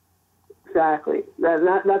 Exactly.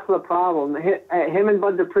 That's the problem. Him and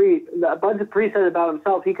Bud Dupree said about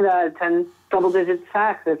himself, he could have had 10 double-digit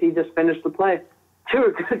sacks if he just finished the play.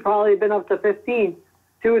 Tuitt could probably have been up to 15.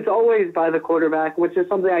 Tuitt's always by the quarterback, which is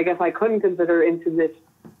something I guess I couldn't consider into this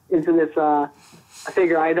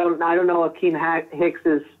figure. I don't know Akeem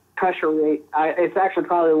Hicks's pressure rate. It's actually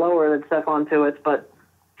probably lower than Stephon Tuitt's, but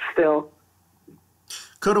still.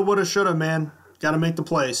 Coulda, woulda, shoulda, man. Got to make the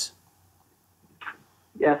plays.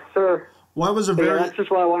 Yes, sir. Well, that's just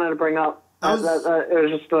what I wanted to bring up. It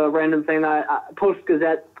was just a random thing that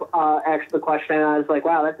Post-Gazette asked the question, and I was like,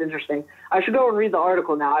 wow, that's interesting. I should go and read the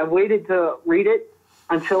article now. I waited to read it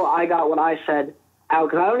until I got what I said out,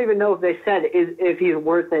 because I don't even know if they said if he's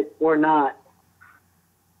worth it or not.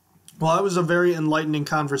 Well, that was a very enlightening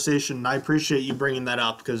conversation, and I appreciate you bringing that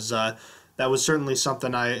up, because that was certainly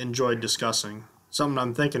something I enjoyed discussing, something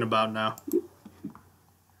I'm thinking about now.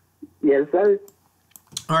 Yes, sir.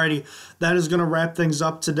 Alrighty, that is going to wrap things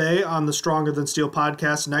up today on the Stronger Than Steel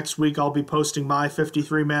podcast. Next week, I'll be posting my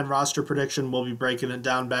 53-man roster prediction. We'll be breaking it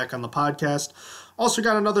down back on the podcast. Also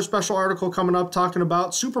got another special article coming up talking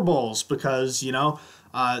about Super Bowls because,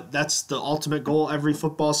 that's the ultimate goal every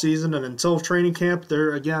football season. And until training camp,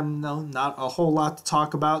 not a whole lot to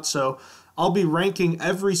talk about. So I'll be ranking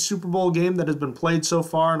every Super Bowl game that has been played so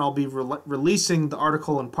far, and I'll be releasing the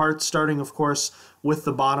article in parts, starting, of course, with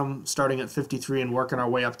the bottom, starting at 53 and working our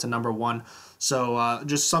way up to number 1. So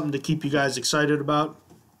just something to keep you guys excited about.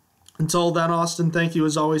 Until then, Austin, thank you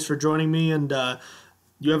as always for joining me, and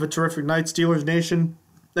you have a terrific night, Steelers Nation.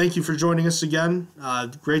 Thank you for joining us again.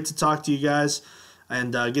 Great to talk to you guys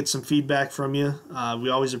and get some feedback from you.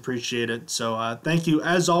 We always appreciate it. So thank you,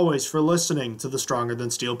 as always, for listening to the Stronger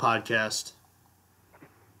Than Steel podcast.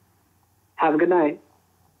 Have a good night.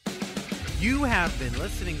 You have been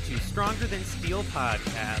listening to Stronger Than Steel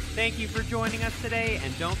podcast. Thank you for joining us today,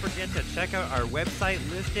 and don't forget to check out our website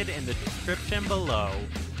listed in the description below.